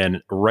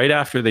 And right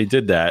after they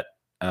did that,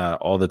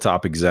 all the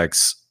top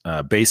execs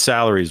base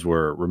salaries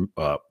were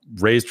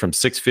raised from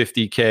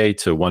 $650K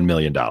to $1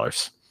 million.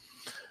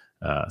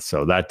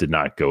 So that did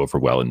not go over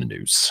well in the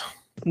news.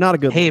 Not a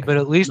good. Hey, but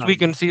at least we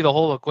can see the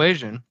whole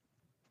equation.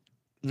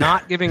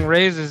 Not giving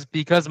raises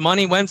because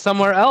money went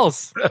somewhere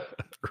else.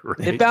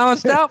 Right. It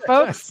balanced out,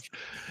 folks.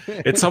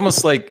 It's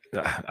almost like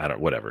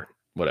whatever,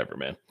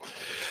 man.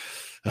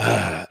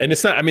 And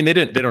it's not. I mean, they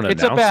don't announce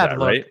that,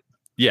 right?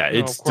 Yeah,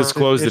 it's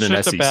disclosed in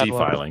an SEC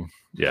filing.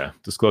 Yeah,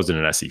 disclosed in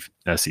an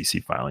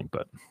SEC filing.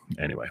 But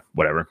anyway,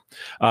 whatever.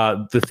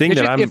 The thing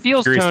it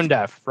feels tone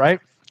deaf, right?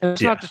 And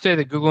it's not to say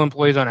that Google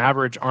employees on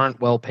average aren't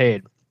well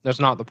paid. That's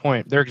not the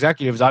point. Their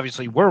executives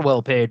obviously were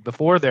well paid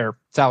before their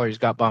salaries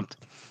got bumped.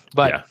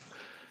 But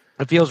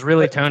It feels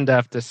really tone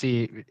deaf to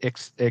see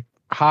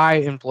high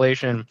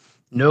inflation,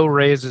 no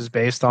raises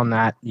based on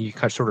that. You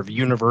cut sort of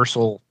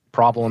universal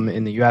problem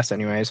in the U.S.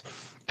 anyways,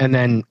 and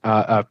then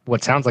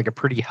what sounds like a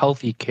pretty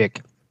healthy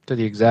kick to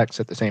the execs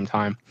at the same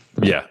time.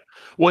 Yeah.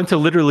 Well, and to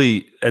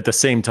literally at the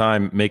same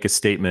time make a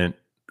statement,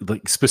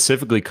 like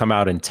specifically come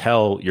out and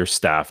tell your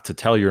staff, to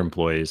tell your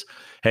employees,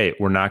 hey,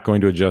 we're not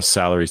going to adjust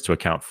salaries to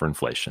account for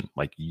inflation.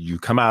 Like you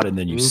come out and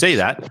then you say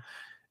that.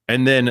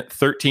 And then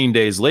 13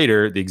 days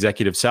later, the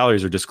executive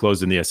salaries are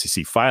disclosed in the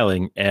SEC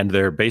filing and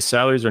their base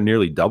salaries are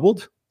nearly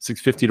doubled,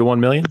 650 to 1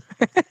 million.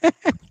 I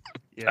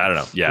don't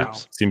know. Yeah. Wow.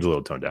 Seems a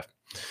little tone deaf.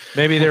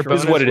 Maybe their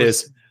bonus is what it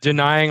is.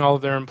 Denying all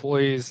of their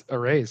employees a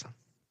raise.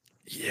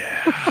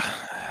 Yeah.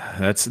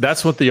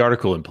 That's what the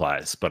article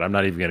implies, but I'm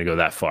not even going to go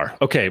that far.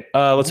 Okay,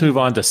 let's move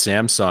on to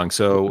Samsung.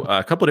 So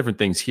a couple of different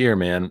things here,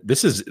 man.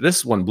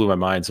 This one blew my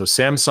mind. So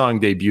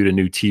Samsung debuted a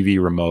new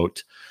TV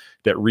remote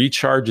that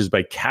recharges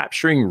by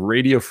capturing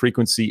radio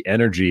frequency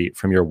energy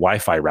from your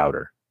Wi-Fi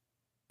router.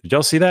 Did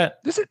y'all see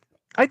that?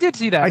 I did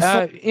see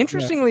that.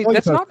 Interestingly,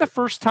 that's not the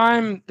first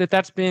time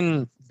that's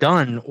been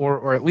done,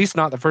 or at least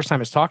not the first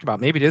time it's talked about.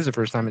 Maybe it is the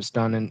first time it's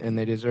done, and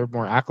they deserve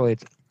more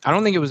accolades. I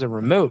don't think it was a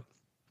remote.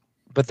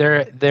 But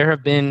there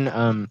have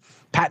been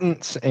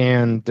patents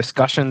and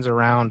discussions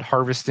around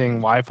harvesting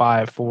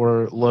Wi-Fi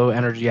for low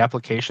energy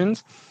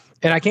applications.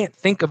 And I can't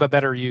think of a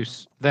better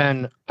use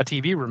than a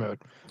TV remote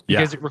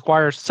because it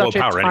requires such a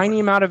tiny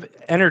amount of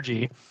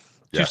energy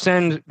to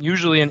send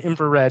usually an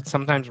infrared,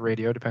 sometimes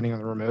radio, depending on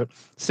the remote,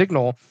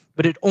 signal.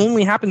 But it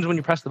only happens when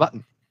you press the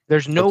button.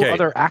 There's no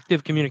other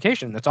active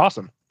communication. That's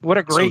awesome. What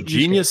a great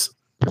genius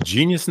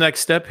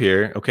next step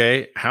here.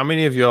 Okay. How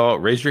many of y'all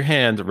raise your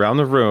hand around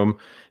the room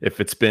if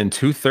it's been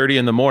 2:30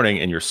 in the morning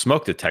and your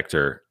smoke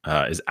detector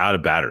is out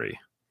of battery?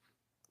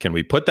 Can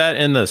we put that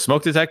in the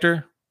smoke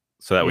detector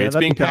so that way it's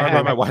being powered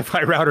by my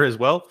Wi-Fi router as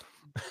well?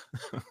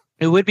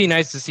 It would be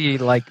nice to see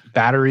like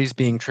batteries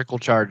being trickle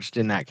charged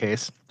in that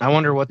case. I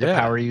wonder what the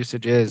power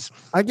usage is.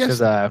 I guess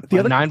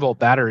because 9-volt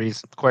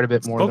batteries quite a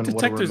bit more than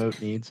what a remote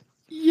needs.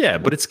 Yeah,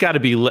 but it's got to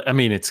be. I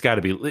mean, it's got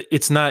to be.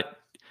 It's not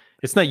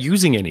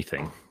using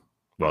anything.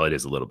 Well, it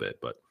is a little bit,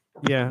 but.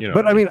 Yeah,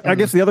 but I mean, I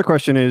guess the other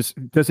question is,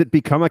 does it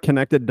become a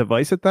connected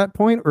device at that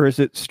point, or is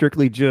it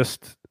strictly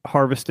just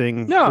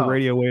harvesting the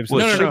radio waves?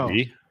 Well, it should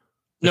be.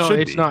 No,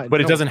 it's not.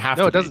 But it doesn't have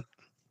to. It doesn't.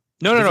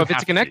 No. If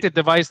it's a connected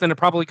device, then it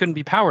probably couldn't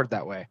be powered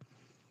that way.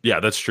 Yeah,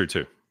 that's true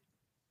too.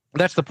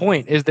 That's the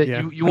point. Is that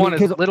you want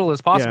as little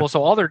as possible. Yeah.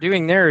 So all they're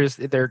doing there is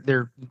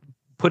they're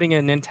putting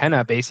an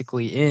antenna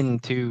basically in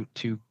to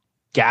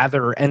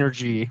gather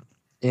energy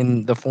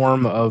in the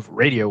form of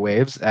radio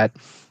waves at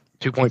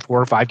 2.4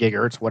 or 5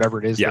 gigahertz, whatever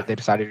it is that they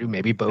decided to do,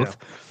 maybe both.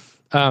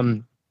 Yeah.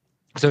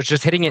 So it's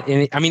just hitting it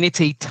in. I mean,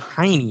 it's a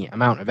tiny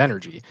amount of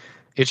energy.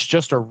 It's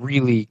just a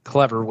really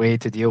clever way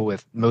to deal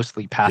with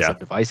mostly passive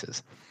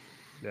devices.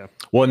 Yeah.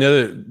 Well,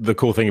 and the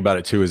cool thing about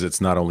it too is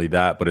it's not only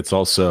that, but it's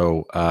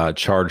also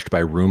charged by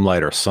room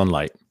light or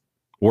sunlight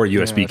or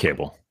USB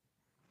cable.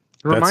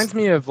 It reminds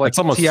me of like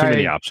almost too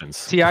many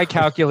options. TI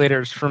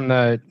calculators from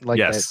the the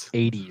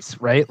 80s,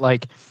 right?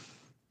 Like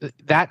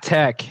that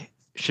tech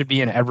should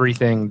be in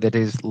everything that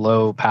is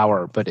low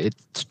power, but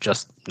it's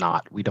just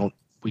not.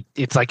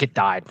 It's like it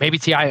died. Maybe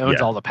TI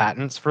owns all the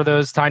patents for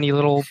those tiny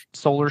little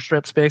solar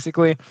strips,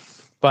 basically.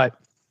 But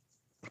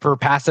for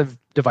passive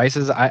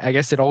devices, I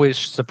guess it always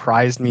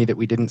surprised me that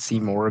we didn't see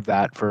more of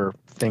that for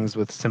things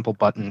with simple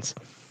buttons.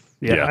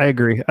 Yeah, I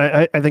agree.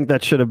 I think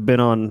that should have been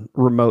on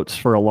remotes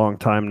for a long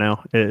time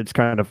now. It's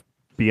kind of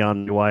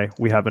beyond why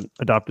we haven't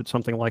adopted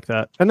something like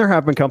that. And there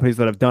have been companies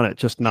that have done it,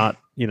 just not,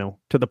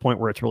 to the point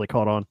where it's really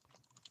caught on.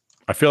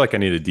 I feel like I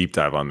need a deep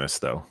dive on this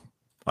though,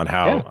 on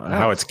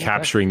how it's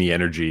capturing the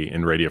energy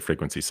in radio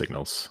frequency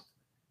signals.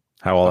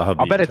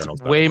 I'll bet it's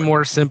way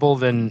more simple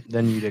than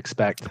you'd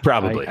expect.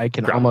 Probably. I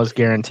can almost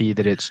guarantee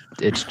that it's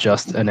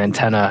just an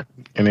antenna,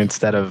 and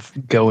instead of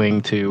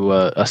going to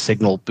a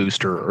signal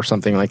booster or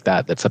something like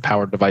that, that's a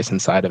powered device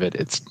inside of it.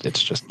 It's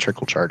just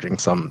trickle charging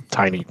some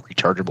tiny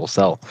rechargeable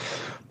cell.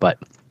 But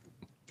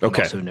I'm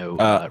also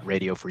no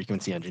radio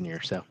frequency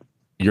engineer, so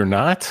you're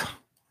not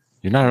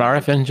an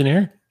RF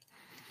engineer.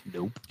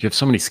 Nope. You have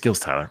so many skills,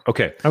 Tyler.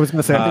 Okay. I was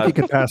going to say, I think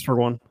you could pass for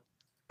one.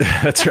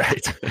 That's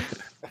right.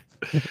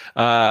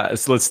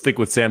 So let's stick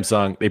with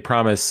Samsung.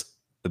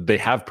 They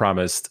have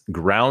promised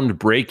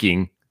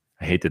groundbreaking.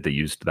 I hate that they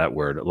used that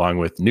word, along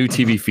with new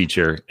TV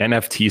feature,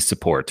 NFT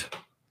support.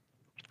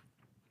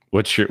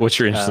 What's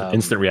your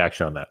instant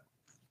reaction on that?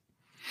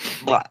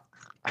 Blah.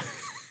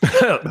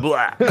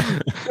 Blah.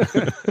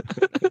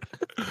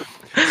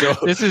 So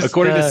this is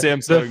according to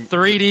Samsung, the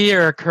 3D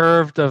or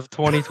curved of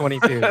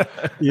 2022.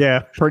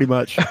 Yeah, pretty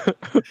much.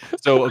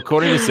 So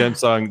according to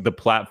Samsung, the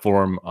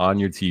platform on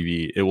your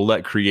TV, it will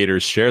let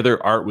creators share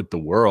their art with the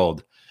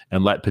world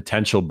and let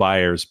potential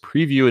buyers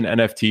preview an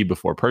NFT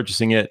before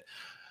purchasing it,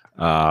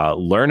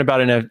 learn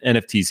about an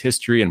NFT's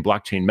history and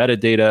blockchain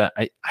metadata.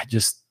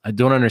 I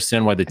don't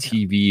understand why the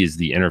TV is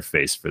the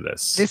interface for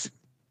this.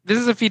 this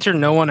is a feature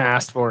no one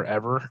asked for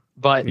ever,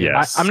 but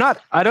yes. I'm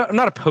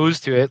not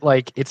opposed to it.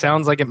 Like, it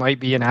sounds like it might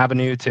be an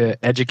avenue to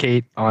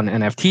educate on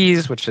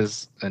NFTs, which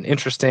is an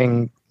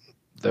interesting,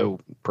 though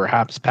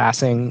perhaps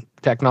passing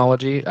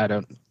technology. I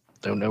don't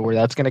know where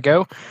that's going to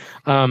go.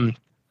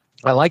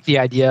 I like the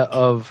idea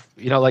of,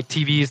 like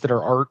TVs that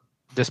are art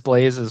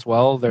displays as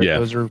well.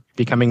 Those are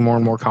becoming more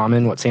and more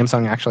common. What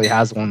Samsung actually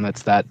has one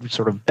that's that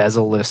sort of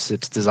bezel-less.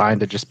 It's designed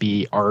to just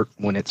be art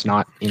when it's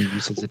not in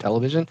use as a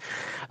television.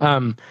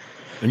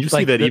 And you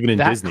see that even in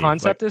Disney. That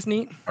concept is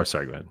neat. Oh,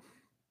 sorry, go ahead.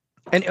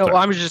 And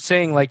I was just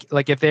saying, like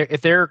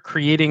if they're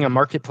creating a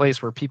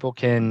marketplace where people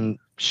can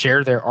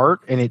share their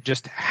art and it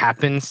just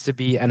happens to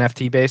be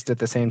NFT based at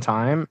the same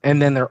time,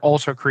 and then they're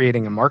also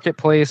creating a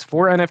marketplace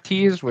for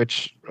NFTs,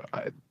 which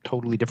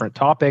totally different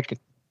topic,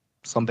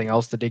 something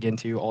else to dig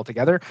into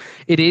altogether.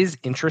 It is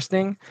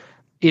interesting.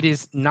 It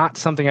is not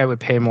something I would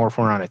pay more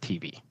for on a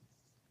TV.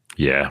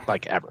 Yeah,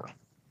 like ever.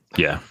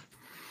 Yeah.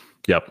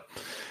 Yep.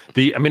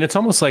 It's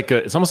almost like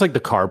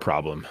the car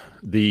problem.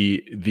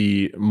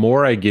 The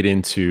more I get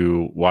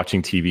into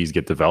watching TVs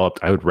get developed,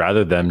 I would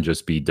rather them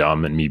just be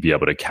dumb and me be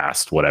able to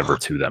cast whatever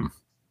to them.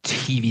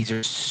 TVs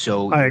are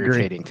so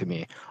irritating to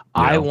me.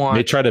 I want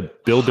they try to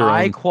build their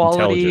high own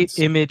quality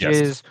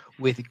images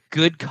with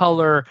good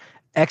color,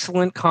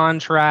 excellent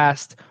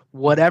contrast.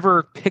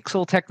 Whatever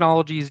pixel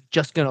technology is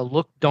just going to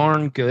look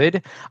darn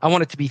good. I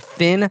want it to be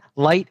thin,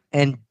 light,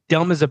 and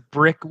dumb as a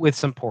brick with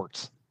some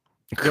ports.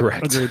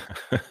 Correct.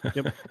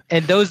 Yep.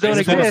 And those don't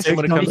exist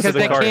because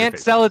they can't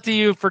sell it to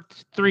you for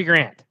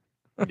 $3,000.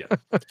 Yeah.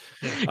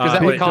 Because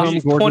that would cost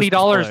you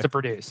 $20 to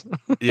produce.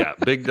 Yeah,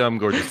 big dumb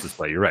gorgeous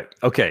display. You're right.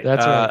 Okay.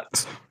 That's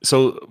right.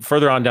 So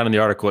further on down in the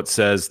article, it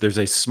says there's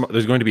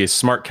going to be a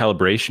smart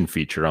calibration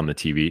feature on the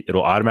TV.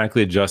 It'll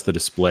automatically adjust the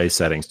display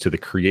settings to the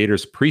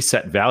creator's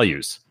preset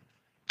values,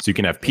 so you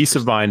can have peace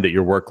of mind that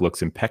your work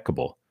looks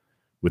impeccable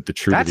with the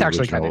true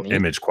original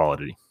image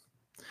quality.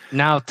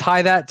 Now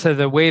tie that to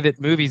the way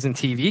that movies and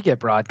TV get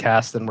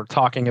broadcast, and we're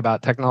talking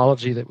about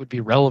technology that would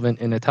be relevant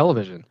in a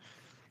television.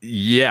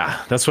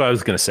 Yeah, that's what I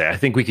was going to say. I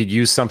think we could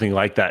use something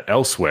like that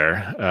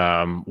elsewhere,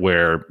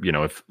 where,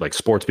 if like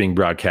sports being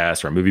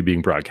broadcast or a movie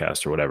being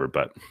broadcast or whatever.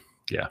 But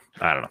yeah,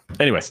 I don't know.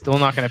 Anyway, still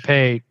not going to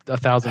pay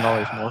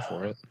 $1,000 more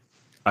for it.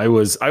 I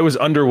was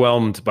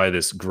underwhelmed by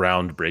this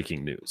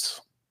groundbreaking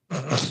news.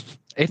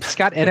 It's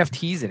got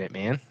NFTs in it,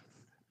 man.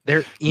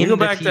 They're in you go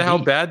back TV. to how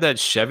bad that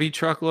Chevy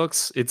truck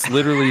looks. It's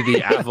literally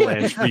the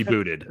Avalanche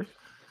rebooted.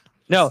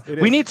 No,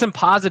 we need some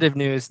positive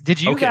news.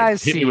 Did you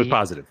guys see? Hit me with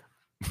positive.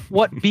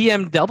 What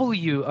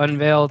BMW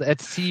unveiled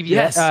at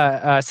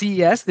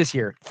CES this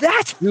year?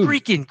 That's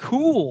freaking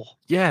cool.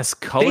 Yes,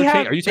 color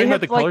change. Are you talking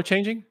about the color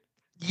changing?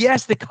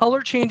 Yes, the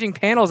color changing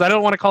panels. I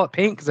don't want to call it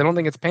paint because I don't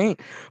think it's paint,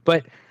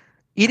 but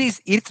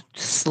it's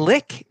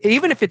slick.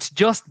 Even if it's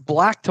just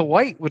black to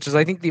white, which is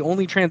I think the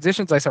only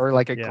transitions I saw are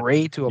like a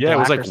gray to a black. Yeah, it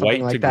was like or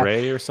something white to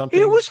gray or something.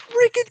 It was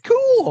freaking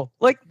cool.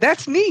 Like,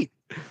 that's neat.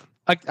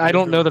 I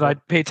don't know that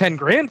I'd pay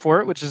 $10,000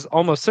 for it, which is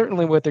almost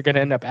certainly what they're going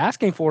to end up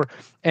asking for.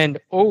 And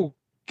oh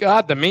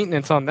God, the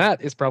maintenance on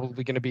that is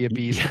probably going to be a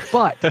beast.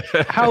 But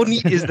how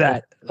neat is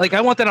that? Like,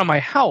 I want that on my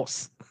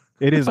house.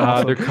 It is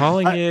awesome. They're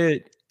calling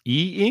it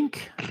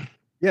e-ink.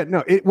 Yeah,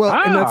 no. And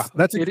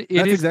that's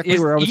exactly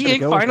where I was going to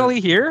go. E-ink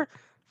finally here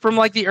from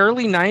like the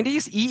early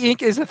 90s.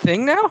 E-ink is a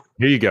thing now.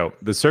 Here you go.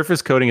 The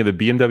surface coating of the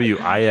BMW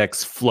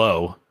iX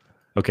Flow.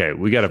 Okay,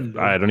 we got to.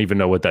 I don't even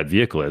know what that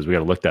vehicle is. We got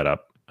to look that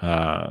up.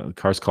 The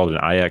car's called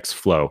an iX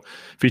Flow,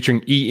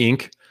 featuring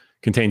e-ink.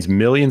 Contains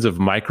millions of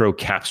micro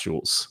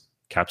capsules.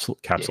 Capsules.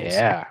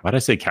 Yeah. Why did I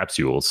say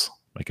capsules?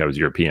 Like I was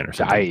European or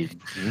something.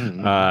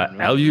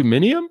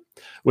 Aluminium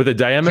with a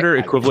diameter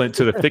equivalent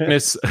to the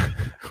thickness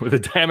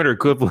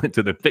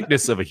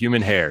of a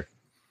human hair.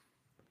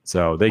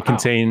 So they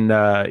contain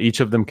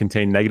each of them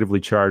contain negatively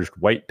charged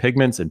white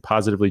pigments and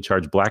positively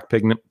charged black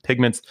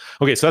pigments.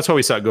 Okay, so that's why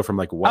we saw it go from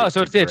like white. Oh,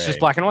 so it's just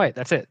black and white.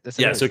 That's it.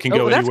 So it can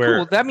go anywhere.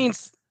 Cool. That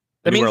means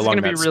it's going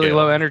to be really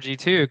low energy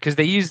too, because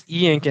they use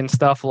e-ink and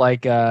stuff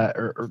like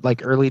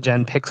like early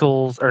gen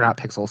Kindles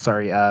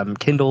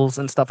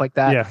and stuff like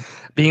that. Yeah,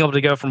 being able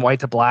to go from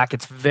white to black,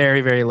 it's very,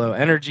 very low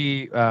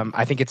energy.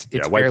 I think it's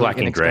white, fairly black,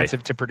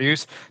 inexpensive to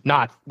produce.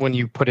 Not when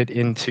you put it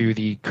into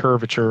the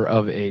curvature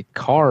of a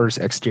car's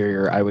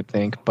exterior, I would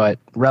think, but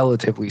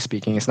relatively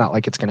speaking, it's not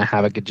like it's going to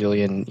have a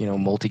gajillion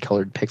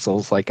multicolored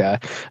pixels like a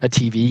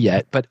TV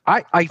yet. But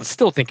I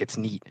still think it's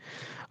neat.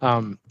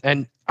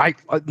 And I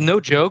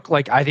no joke,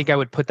 like I think I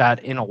would put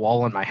that in a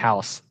wall in my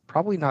house,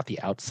 probably not the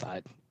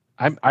outside.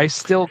 I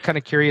still kind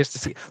of curious to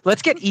see.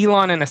 Let's get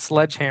Elon in a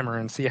sledgehammer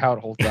and see how it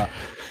holds up.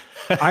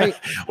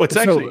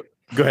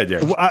 Go ahead,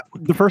 Derek.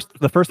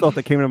 The first thought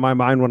that came to my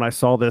mind when I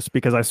saw this,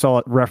 because I saw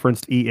it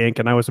referenced e-ink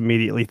and I was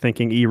immediately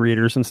thinking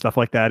e-readers and stuff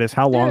like that, is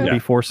how long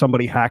before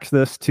somebody hacks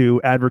this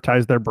to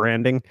advertise their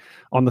branding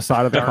on the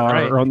side of the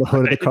car or on the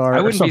hood of the car.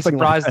 I wouldn't be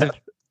surprised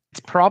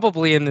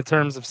probably in the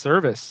terms of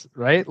service,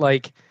 right?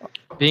 Like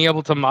being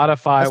able to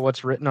modify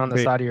what's written on the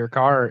side of your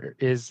car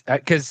is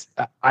because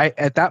I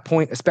at that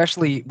point,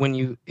 especially when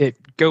you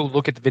go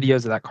look at the videos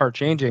of that car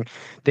changing,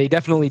 they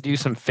definitely do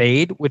some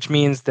fade, which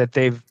means that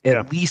they've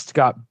at least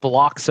got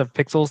blocks of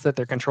pixels that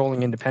they're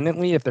controlling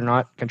independently if they're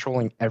not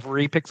controlling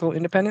every pixel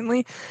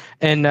independently,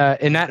 and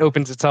that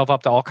opens itself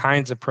up to all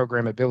kinds of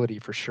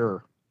programmability for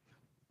sure.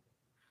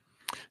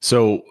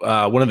 So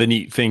one of the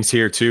neat things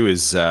here too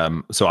is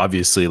so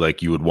obviously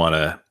like you would want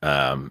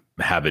to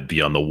have it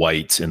be on the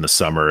white in the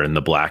summer and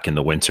the black in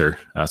the winter,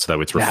 so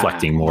that it's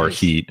reflecting more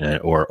heat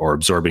or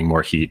absorbing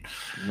more heat.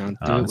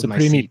 It's a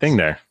pretty neat thing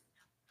there.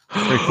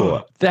 Very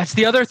cool. That's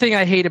the other thing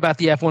I hate about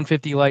the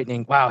F-150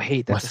 Lightning. Wow,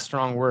 hate, that's a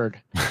strong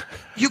word.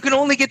 You can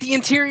only get the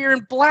interior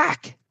in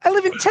black. I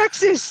live in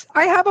Texas.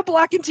 I have a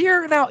black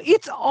interior now.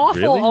 It's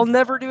awful. Really? I'll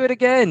never do it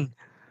again.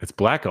 It's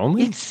black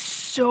only? It's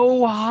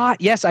so hot.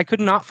 Yes, I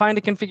could not find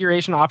a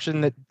configuration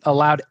option that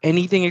allowed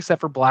anything except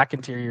for black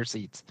interior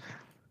seats.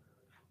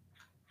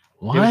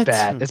 What? It was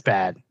bad. It's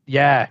bad.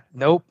 Yeah.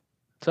 Nope.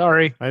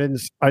 Sorry. I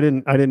didn't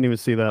even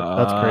see that.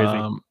 That's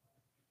crazy.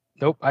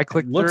 Nope. I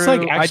clicked looks through.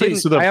 like actually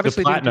so the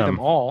obviously platinum, didn't do them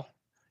all.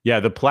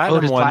 Yeah, the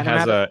platinum one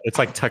platinum has it's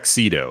like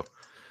tuxedo.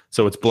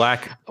 So it's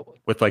black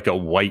with like a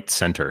white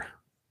center.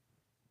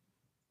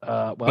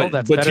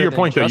 That's but to your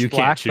point though, you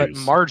black, can't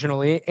choose. But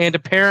marginally, and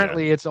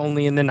apparently it's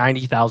only in the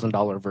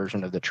 $90,000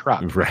 version of the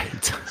truck.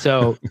 Right.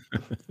 So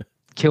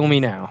kill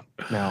me now.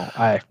 No,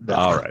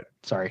 all right.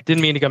 Sorry,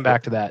 didn't mean to come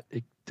back to that.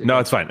 No,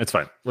 it's fine. It's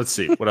fine. Let's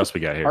see what else we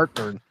got here.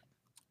 Heartburn.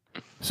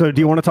 So, do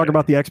you want to talk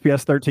about the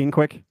XPS 13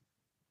 quick?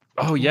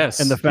 Oh yes,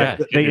 and the fact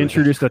that they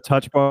introduced a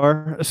touch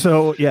bar.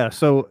 So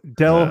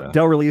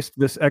Dell released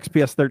this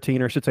XPS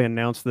 13, or I should say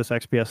announced this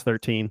XPS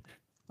 13.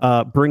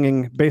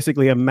 Bringing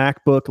basically a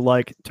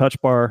MacBook-like touch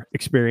bar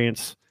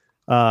experience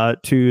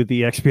to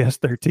the XPS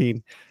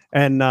 13,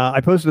 and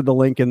I posted the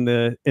link in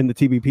the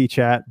TBP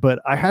chat. But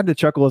I had to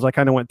chuckle as I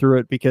kind of went through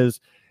it because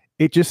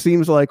it just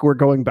seems like we're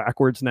going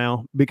backwards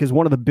now. Because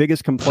one of the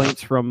biggest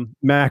complaints from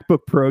MacBook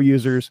Pro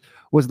users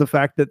was the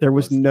fact that there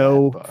was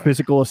no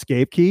physical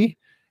escape key.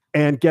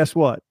 And guess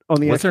what?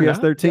 On the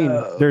XPS 13,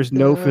 there's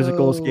no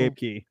physical escape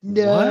key.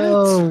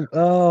 No. What?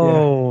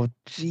 Oh,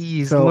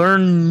 geez. So,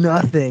 learn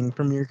nothing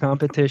from your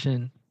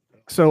competition.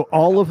 So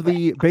all of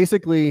the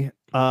basically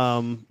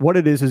what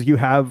it is you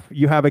have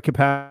a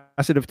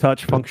capacitive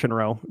touch function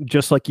row,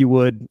 just like you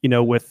would,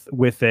 with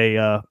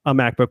a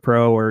MacBook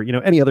Pro or,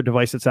 any other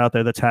device that's out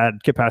there that's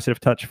had capacitive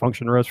touch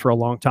function rows for a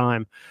long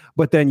time.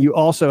 But then you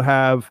also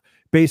have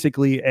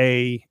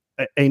basically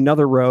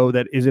another row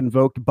that is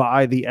invoked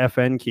by the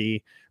FN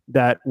key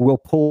that will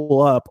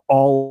pull up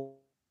all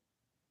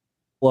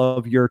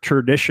of your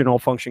traditional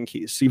function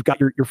keys. So you've got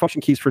your function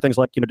keys for things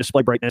like,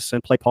 display brightness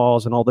and play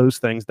pause and all those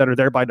things that are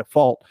there by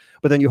default.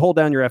 But then you hold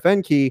down your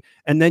FN key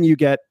and then you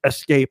get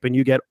escape and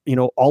you get,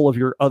 all of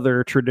your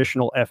other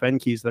traditional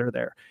FN keys that are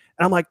there.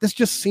 And I'm like, this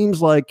just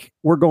seems like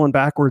we're going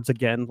backwards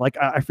again. Like,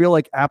 I feel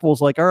like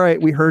Apple's like, all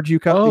right, we heard you,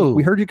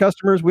 we heard you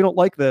customers. We don't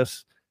like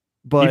this.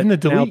 But even the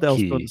delete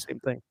key, doing the same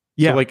thing.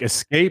 Yeah. So like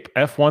escape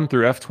F1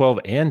 through F12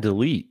 and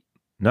delete.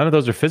 None of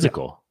those are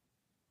physical.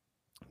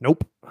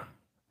 Nope.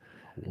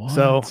 What?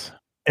 So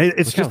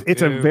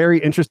it's a very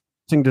interesting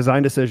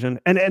design decision.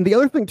 And the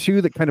other thing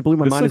too that kind of blew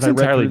my mind is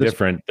entirely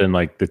different than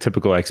like the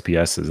typical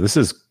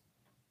XPSs.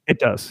 It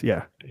does,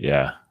 yeah.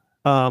 Yeah.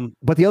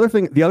 But the other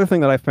thing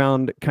that I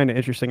found kind of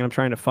interesting, and I'm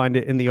trying to find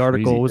it in the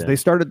article, was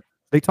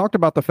they talked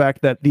about the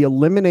fact that the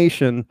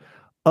elimination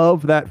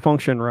of that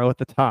function row at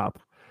the top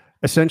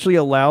essentially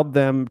allowed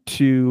them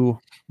to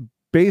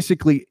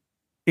basically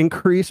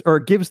increase, or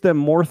it gives them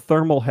more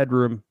thermal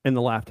headroom in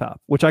the laptop,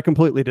 which I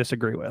completely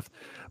disagree with.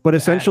 But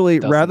essentially,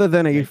 rather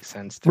than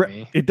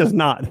it does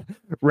not.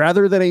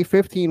 Rather than a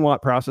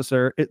 15-watt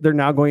processor, they're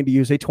now going to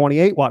use a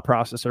 28-watt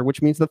processor,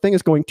 which means the thing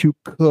is going to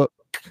cook.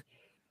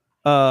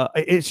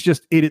 It's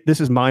just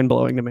this is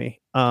mind-blowing to me.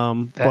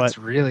 That's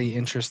really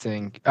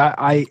interesting.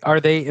 Are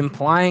they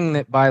implying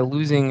that by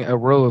losing a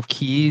row of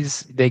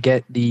keys, they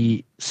get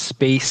the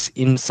space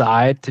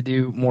inside to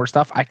do more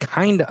stuff? I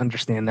kind of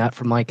understand that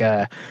from like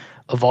a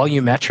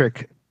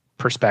volumetric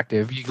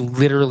perspective. You can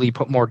literally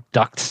put more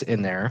ducts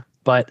in there,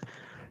 but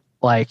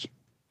like,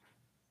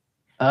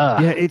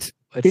 it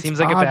seems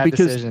like a bad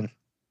decision.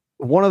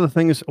 One of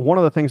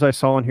the things I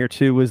saw in here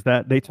too was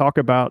that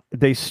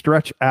they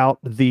stretch out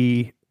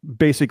the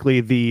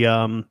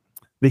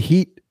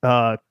heat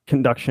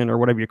conduction, or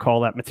whatever you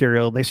call that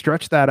material. They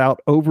stretch that out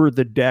over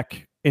the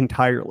deck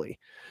entirely.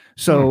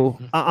 So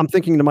I'm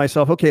thinking to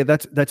myself, okay,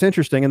 that's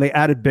interesting. And they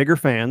added bigger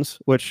fans,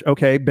 which,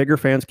 okay, bigger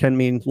fans can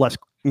mean less,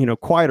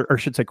 quieter, or I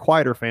should say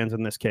quieter fans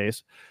in this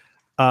case.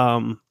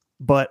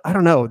 But I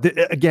don't know.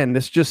 Again,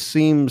 this just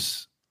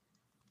seems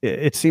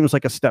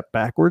like a step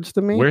backwards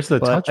to me. Where's the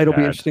touchpad? It'll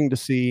be interesting to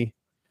see.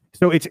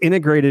 So it's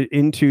integrated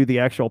into the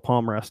actual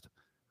palm rest.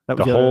 Is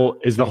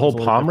the whole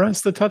palm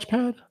rest the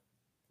touchpad?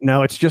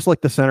 No, it's just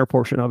like the center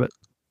portion of it.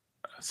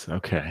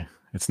 Okay.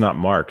 It's not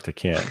marked. I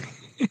can't.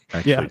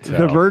 Yeah,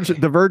 tell.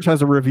 The Verge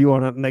has a review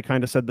on it, and they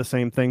kind of said the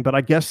same thing. But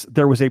I guess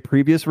there was a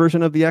previous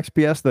version of the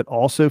XPS that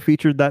also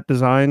featured that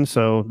design,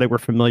 so they were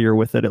familiar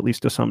with it at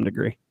least to some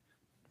degree.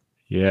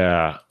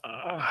 Yeah,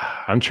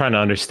 I'm trying to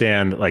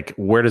understand, like,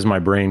 where does my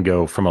brain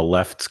go from a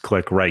left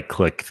click, right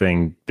click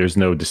thing? There's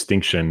no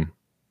distinction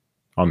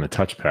on the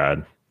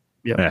touchpad.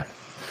 Yeah.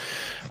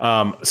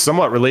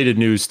 Somewhat related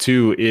news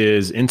too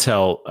is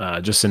Intel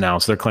just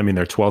announced they're claiming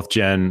their 12th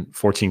gen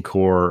 14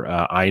 core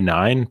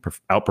i9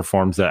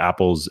 outperforms the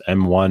Apple's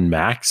M1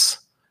 Max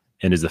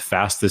and is the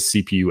fastest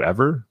CPU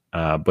ever.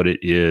 But it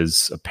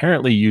is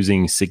apparently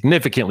using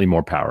significantly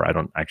more power. I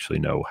don't actually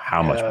know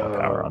how much more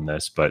power on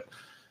this, but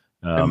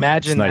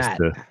imagine it's nice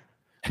that.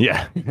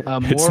 Yeah,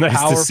 it's more nice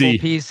powerful to see.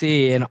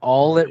 PC, and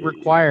all it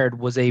required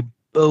was a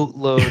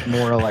boatload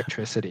more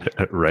electricity.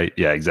 Right?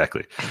 Yeah,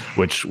 exactly.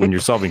 Which, when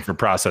you're solving for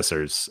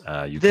processors,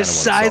 you the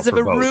size of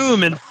a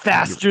room and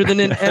faster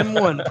than an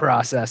M1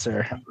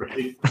 processor.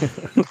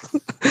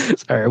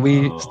 Sorry, are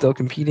we still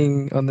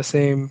competing on the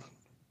same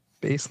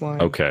baseline?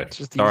 Okay.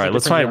 All right.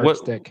 Let's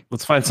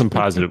find some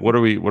positive. What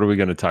are we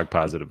going to talk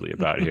positively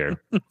about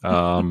here?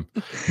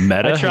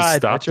 Meta has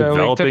stopped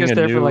developing we took us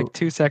there a new for like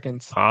 2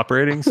 seconds.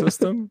 operating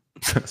system.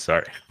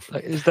 Sorry.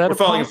 Is that we're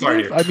falling apart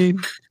here? I mean,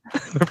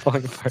 we're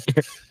falling apart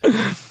here.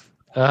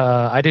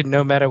 I didn't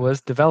know Meta was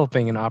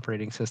developing an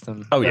operating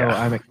system. Oh yeah.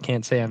 I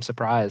can't say I'm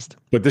surprised.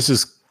 But this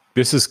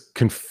is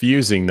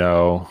confusing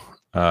though.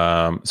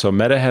 So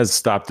Meta has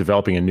stopped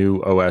developing a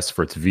new OS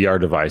for its VR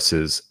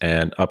devices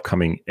and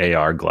upcoming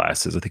AR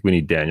glasses. I think we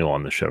need Daniel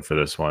on the show for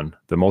this one.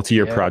 The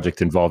multi-year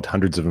project involved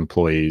hundreds of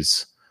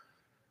employees.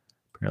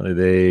 Apparently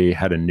they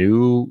had a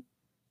new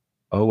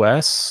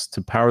OS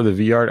to power the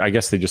VR. I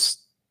guess they just...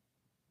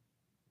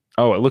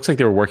 Oh, it looks like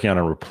they were working on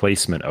a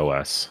replacement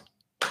OS.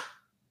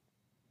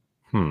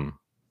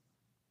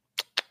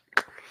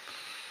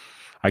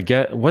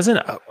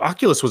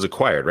 Oculus was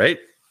acquired, right?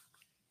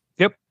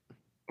 Yep.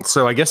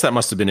 So I guess that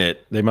must have been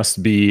it. They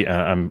must be.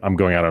 I'm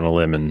going out on a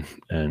limb,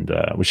 and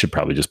we should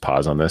probably just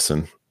pause on this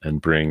and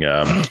bring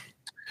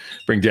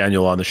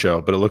Daniel on the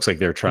show. But it looks like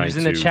they're trying to. He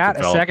was in the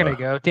chat a second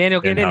ago. Daniel,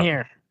 get in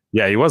here.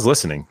 Yeah, he was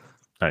listening.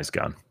 Oh, he's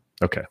gone.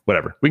 Okay,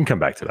 whatever. We can come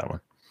back to that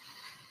one.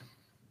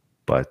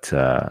 But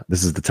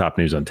this is the top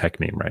news on Tech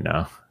Meme right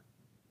now.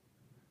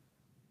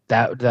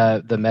 That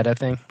the Meta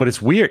thing. But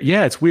it's weird.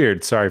 Yeah, it's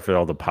weird. Sorry for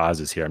all the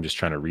pauses here. I'm just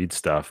trying to read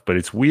stuff. But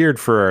it's weird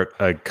for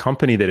a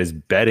company that is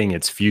betting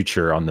its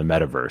future on the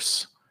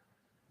metaverse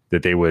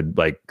that they would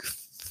like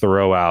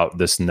throw out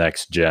this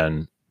next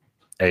gen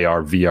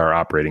AR VR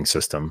operating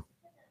system.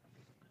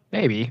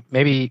 Maybe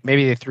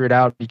they threw it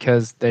out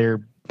because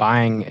they're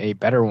buying a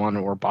better one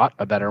or bought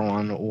a better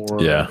one,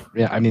 or yeah.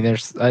 I mean,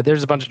 there's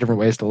a bunch of different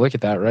ways to look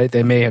at that, right?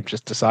 They may have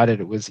just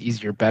decided it was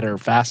easier, better,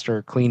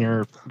 faster,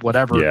 cleaner,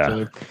 whatever. Yeah.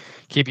 To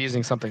keep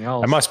using something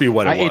else. It must be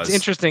what it was. It's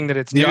interesting that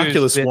it's the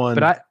Oculus one.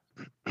 But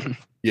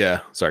yeah.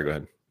 Sorry, go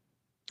ahead.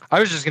 I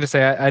was just going to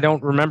say, I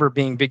don't remember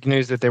being big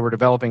news that they were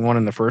developing one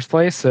in the first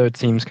place. So it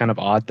seems kind of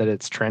odd that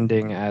it's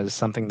trending as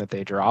something that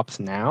they dropped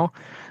now.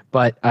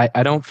 But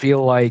I don't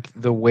feel like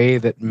the way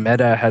that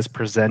Meta has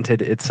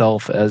presented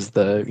itself as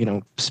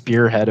the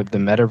spearhead of the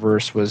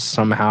metaverse was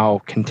somehow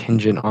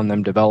contingent on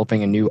them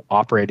developing a new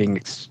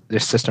operating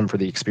system for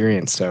the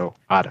experience. So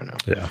I don't know.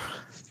 Yeah.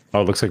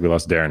 Oh, it looks like we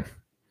lost Darren.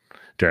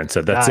 Darren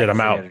said, "That's it.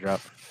 I'm out."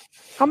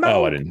 I'm out.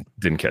 Oh, I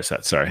didn't catch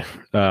that. Sorry.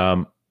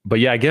 But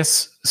yeah, I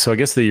guess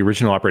the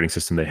original operating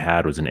system they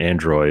had was an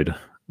Android.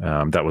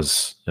 That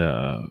was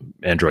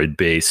Android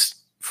based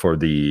for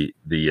the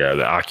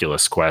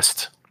Oculus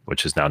Quest,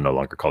 which is now no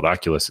longer called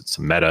Oculus. It's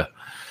a Meta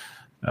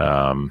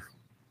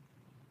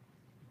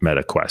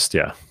Quest.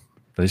 Yeah. Are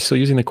they still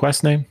using the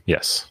Quest name?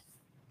 Yes.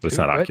 But it's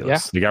not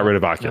Oculus. Yeah. They got rid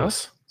of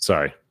Oculus. No?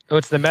 Sorry. Oh,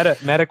 it's the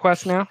Meta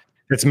Quest now?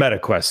 It's Meta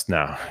Quest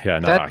now. Yeah,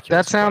 not Oculus.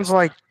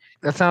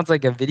 That sounds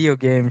like a video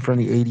game from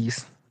the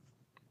 80s.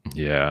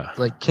 Yeah.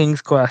 Like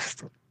King's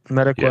Quest,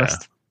 Meta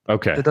Quest. Yeah.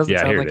 Okay. It doesn't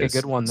sound like a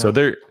good one, though. So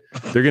they're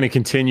going to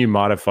continue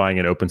modifying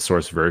an open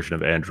source version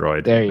of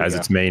Android as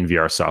its main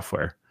VR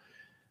software.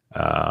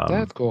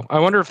 That's cool. I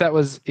wonder if that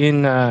was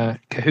in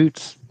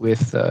cahoots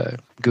with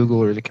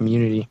Google or the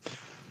community.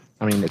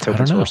 I mean, it's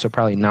open source, so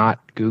probably not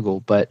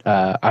Google, but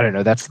I don't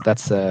know. That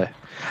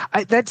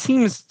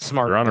seems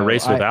smart. They're on a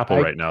race with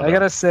Apple right now. I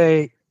gotta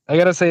say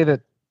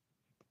that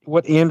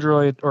what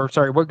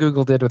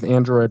Google did with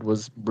Android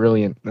was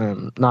brilliant.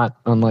 Not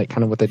unlike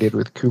kind of what they did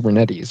with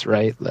Kubernetes,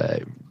 right?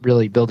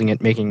 Really building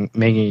it, making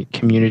it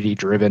community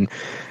driven,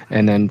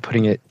 and then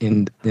putting it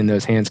in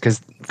those hands,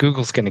 because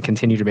Google's going to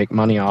continue to make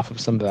money off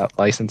of some of that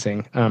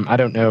licensing. I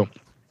don't know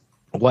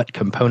what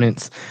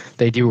components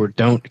they do or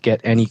don't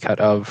get any cut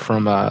of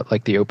from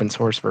like the open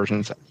source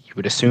versions. You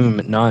would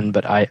assume none,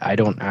 but I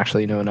don't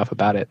actually know enough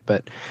about it.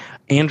 But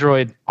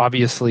Android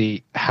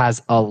obviously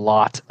has a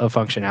lot of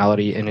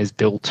functionality and is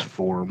built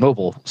for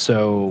mobile.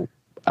 So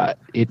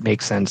it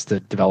makes sense to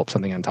develop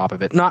something on top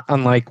of it. Not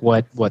unlike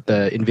what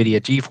the NVIDIA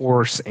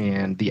GeForce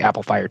and the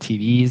Apple Fire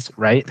TVs,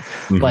 right?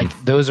 Mm-hmm.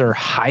 Like those are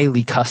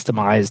highly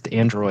customized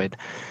Android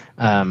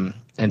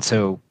And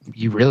so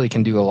you really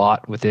can do a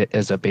lot with it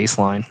as a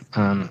baseline.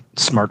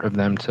 Smart of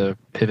them to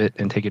pivot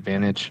and take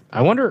advantage.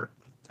 I wonder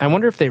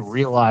if they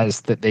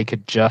realized that they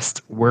could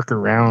just work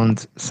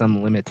around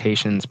some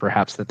limitations,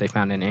 perhaps that they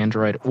found in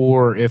Android,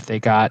 or if they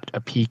got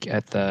a peek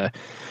at the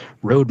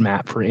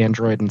roadmap for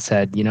Android and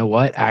said, you know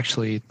what,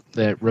 actually,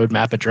 the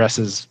roadmap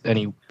addresses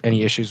any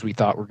issues we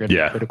thought were going to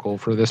be critical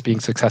for this being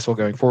successful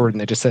going forward,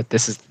 and they just said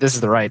this is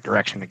the right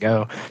direction to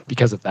go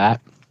because of that.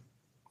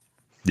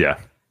 Yeah,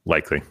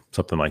 likely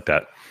something like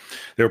that.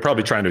 They were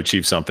probably trying to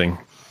achieve something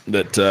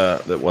that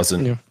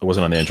wasn't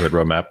on the Android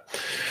roadmap.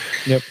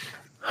 Yep.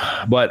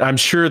 But I'm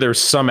sure there's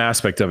some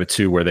aspect of it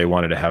too where they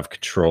wanted to have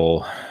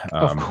control,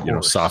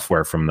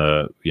 software from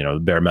the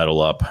bare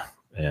metal up,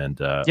 and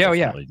no,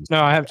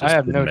 I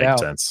have no doubt.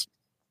 Sense.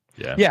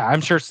 Yeah, I'm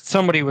sure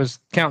somebody was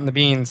counting the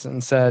beans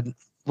and said,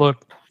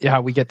 "Look,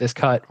 we get this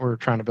cut. We're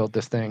trying to build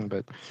this thing,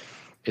 but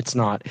it's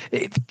not."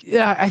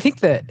 I think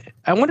that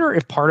I wonder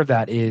if part of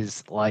that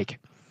is like.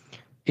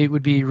 It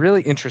would be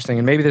really interesting,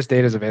 and maybe this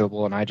data is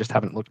available, and I just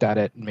haven't looked at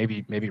it.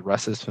 Maybe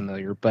Russ is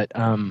familiar, but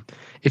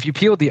if you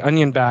peeled the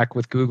onion back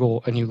with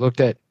Google and you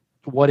looked at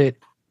what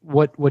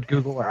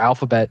Google or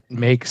Alphabet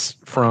makes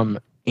from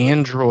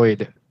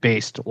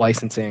Android-based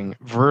licensing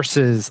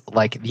versus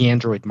like the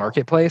Android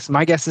marketplace,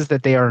 my guess is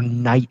that they are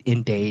night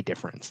and day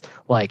difference.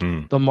 Like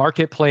the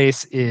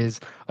marketplace is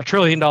 $1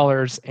 trillion,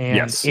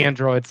 and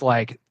Android's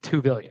like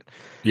 $2 billion.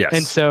 Yes,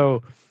 and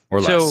so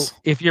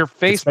if you're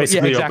Facebook, it's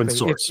basically open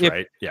source,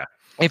 right? Yeah.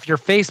 If you're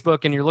Facebook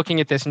and you're looking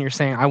at this and you're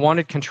saying, I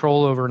wanted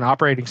control over an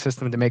operating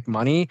system to make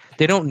money,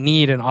 they don't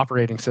need an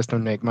operating system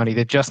to make money.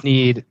 They just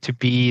need to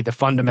be the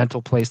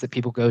fundamental place that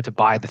people go to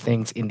buy the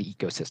things in the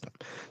ecosystem.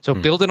 So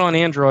build it on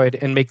Android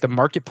and make the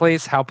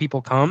marketplace how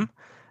people come,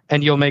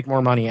 and you'll make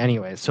more money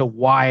anyway. So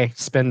why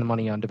spend the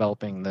money on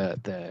developing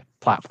the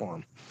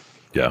platform?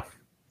 Yeah.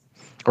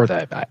 Or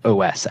the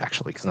OS,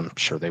 actually, because I'm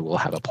sure they will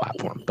have a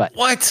platform. But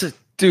what?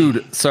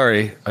 Dude,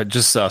 sorry. I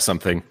just saw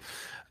something.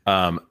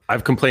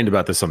 I've complained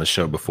about this on the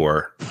show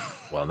before.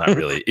 Well, not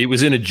really. It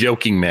was in a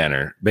joking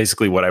manner.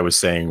 Basically, what I was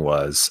saying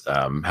was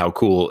how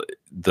cool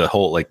the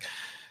whole, like,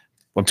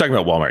 I'm talking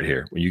about Walmart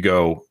here. When you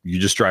go, you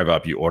just drive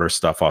up, you order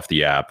stuff off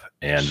the app,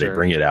 and they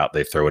bring it out,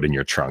 they throw it in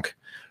your trunk.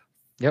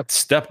 Yep.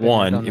 Step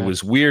one, it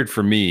was weird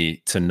for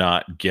me to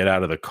not get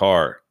out of the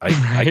car.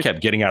 I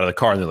kept getting out of the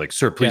car, and they're like,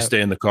 "Sir, please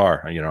stay in the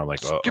car." And, I'm like,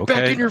 "Oh, get okay,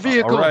 back in your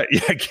vehicle." All right,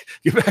 yeah,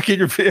 get back in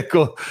your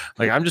vehicle.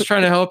 Like, I'm just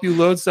trying to help you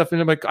load stuff,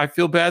 and I'm like, I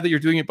feel bad that you're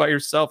doing it by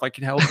yourself. I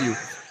can help you.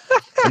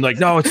 I'm like,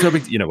 no, it's no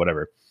big,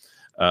 whatever.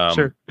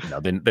 Sure.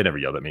 No, they never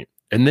yelled at me,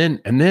 and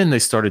then they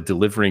started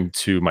delivering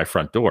to my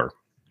front door.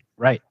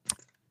 Right.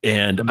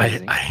 And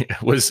I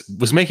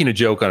was making a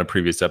joke on a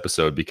previous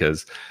episode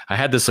because I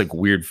had this like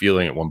weird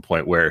feeling at one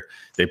point where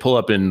they pull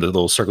up in the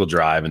little circle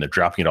drive and they're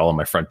dropping it all on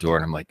my front door.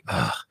 And I'm like,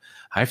 ugh,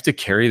 I have to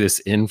carry this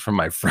in from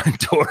my front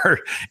door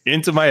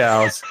into my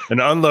house and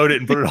unload it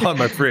and put it all in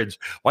my fridge.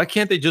 Why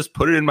can't they just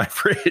put it in my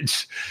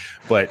fridge?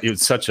 But it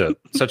was such a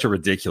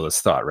ridiculous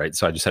thought, right?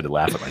 So I just had to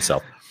laugh at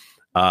myself.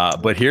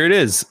 But here it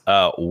is.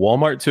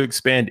 Walmart to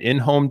expand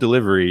in-home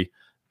delivery.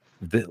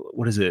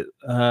 What is it?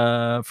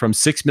 From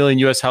 6 million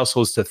U.S.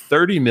 households to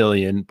 30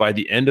 million by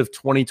the end of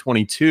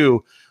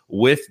 2022,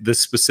 with the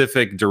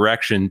specific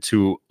direction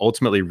to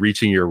ultimately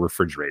reaching your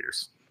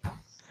refrigerators.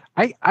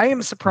 I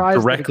am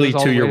surprised directly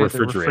to your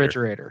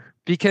refrigerator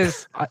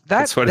because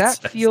that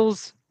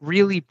feels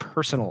really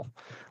personal.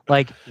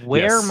 Like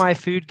where my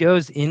food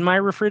goes in my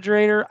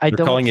refrigerator, I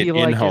don't feel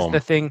like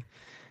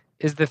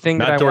is the thing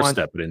Not that I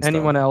want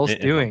anyone else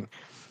doing.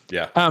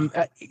 Yeah.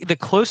 The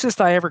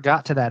closest I ever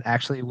got to that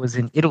actually was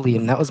in Italy,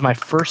 and that was my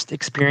first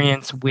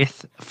experience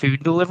with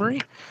food delivery.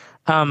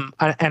 And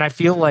I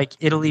feel like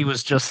Italy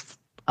was just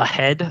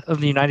ahead of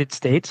the United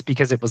States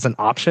because it was an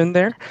option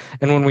there.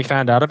 And when we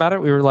found out about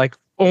it, we were like,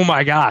 "Oh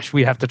my gosh,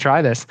 we have to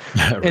try this!"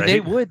 Right? And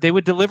they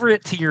would deliver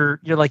it to your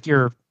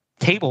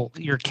table,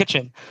 your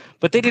kitchen,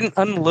 but they didn't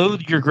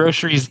unload your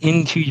groceries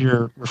into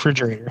your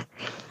refrigerator.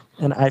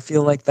 And I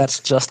feel like that's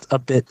just a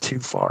bit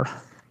too far.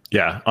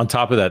 Yeah. On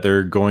top of that,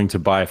 they're going to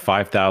buy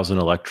 5,000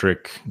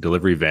 electric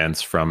delivery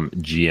vans from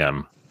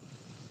GM.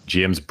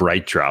 GM's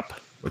BrightDrop,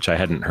 which I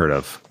hadn't heard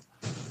of.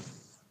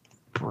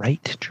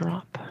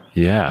 BrightDrop?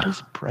 Yeah. What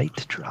is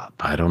BrightDrop?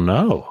 I don't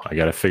know. I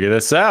got to figure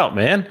this out,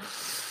 man.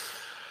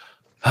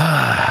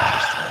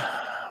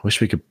 Wish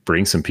we could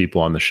bring some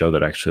people on the show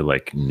that actually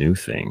like new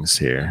things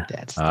here.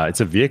 It's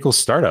a vehicle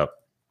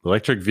startup. The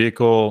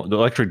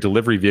electric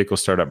delivery vehicle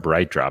startup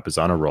BrightDrop is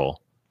on a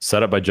roll.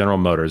 Set up by General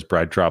Motors,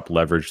 BrightDrop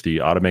leveraged the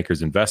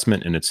automaker's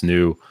investment in its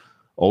new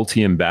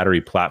Ultium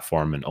battery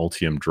platform and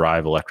Ultium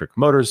drive electric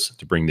motors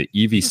to bring the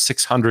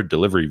EV600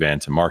 delivery van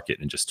to market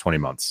in just 20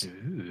 months.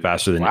 Ooh,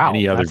 faster than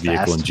any other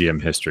vehicle in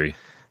GM history.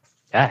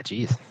 Yeah,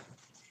 geez.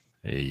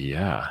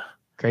 Yeah.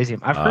 Crazy.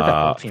 I've heard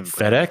that Ultium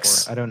FedEx.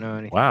 Before. I don't know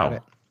anything about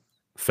it.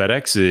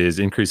 FedEx is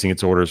increasing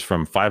its orders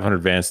from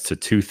 500 vans to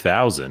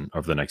 2,000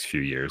 over the next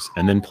few years,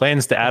 and then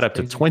plans to add up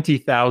to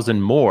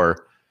 20,000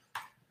 more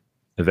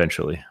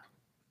eventually.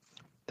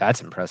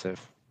 That's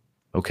impressive.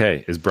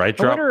 Okay. Is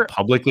BrightDrop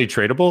publicly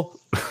tradable?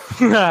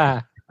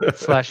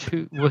 Slash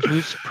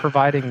who's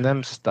providing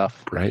them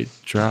stuff?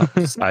 BrightDrop.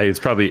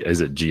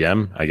 Is it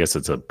GM? I guess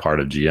it's a part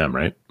of GM,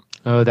 right?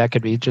 Oh, that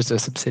could be just a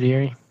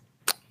subsidiary.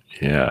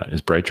 Yeah.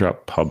 Is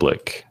BrightDrop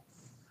public?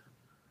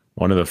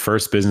 One of the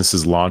first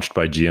businesses launched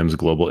by GM's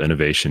Global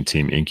Innovation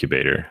Team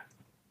Incubator.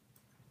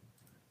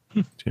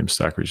 GM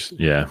Stockbridge.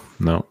 Yeah.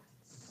 No.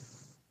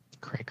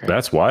 Great.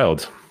 That's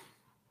wild.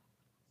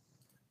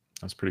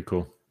 That's pretty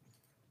cool.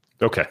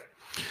 Okay.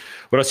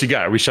 What else you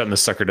got? Are we shutting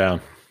this sucker down?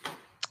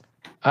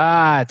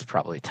 It's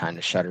probably time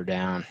to shut her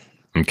down.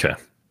 Okay.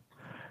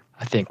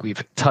 I think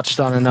we've touched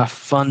on enough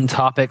fun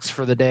topics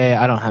for the day.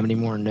 I don't have any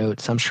more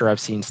notes. I'm sure I've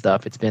seen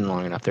stuff. It's been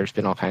long enough. There's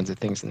been all kinds of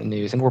things in the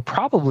news, and we're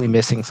probably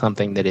missing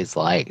something that is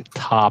like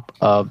top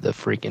of the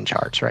freaking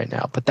charts right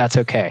now. But that's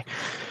okay,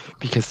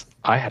 because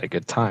I had a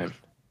good time.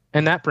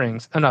 And that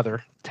brings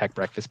another Tech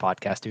Breakfast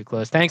podcast to a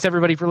close. Thanks,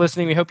 everybody, for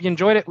listening. We hope you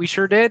enjoyed it. We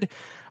sure did.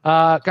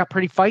 Got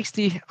pretty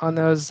feisty on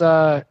those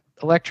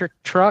electric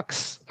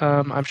trucks.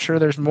 I'm sure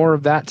there's more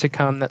of that to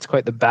come. That's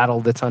quite the battle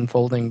that's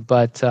unfolding.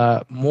 But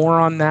more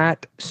on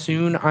that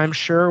soon, I'm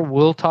sure.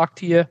 We'll talk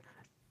to you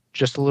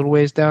just a little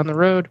ways down the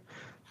road.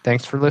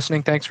 Thanks for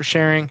listening. Thanks for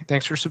sharing.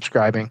 Thanks for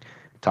subscribing.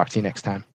 Talk to you next time.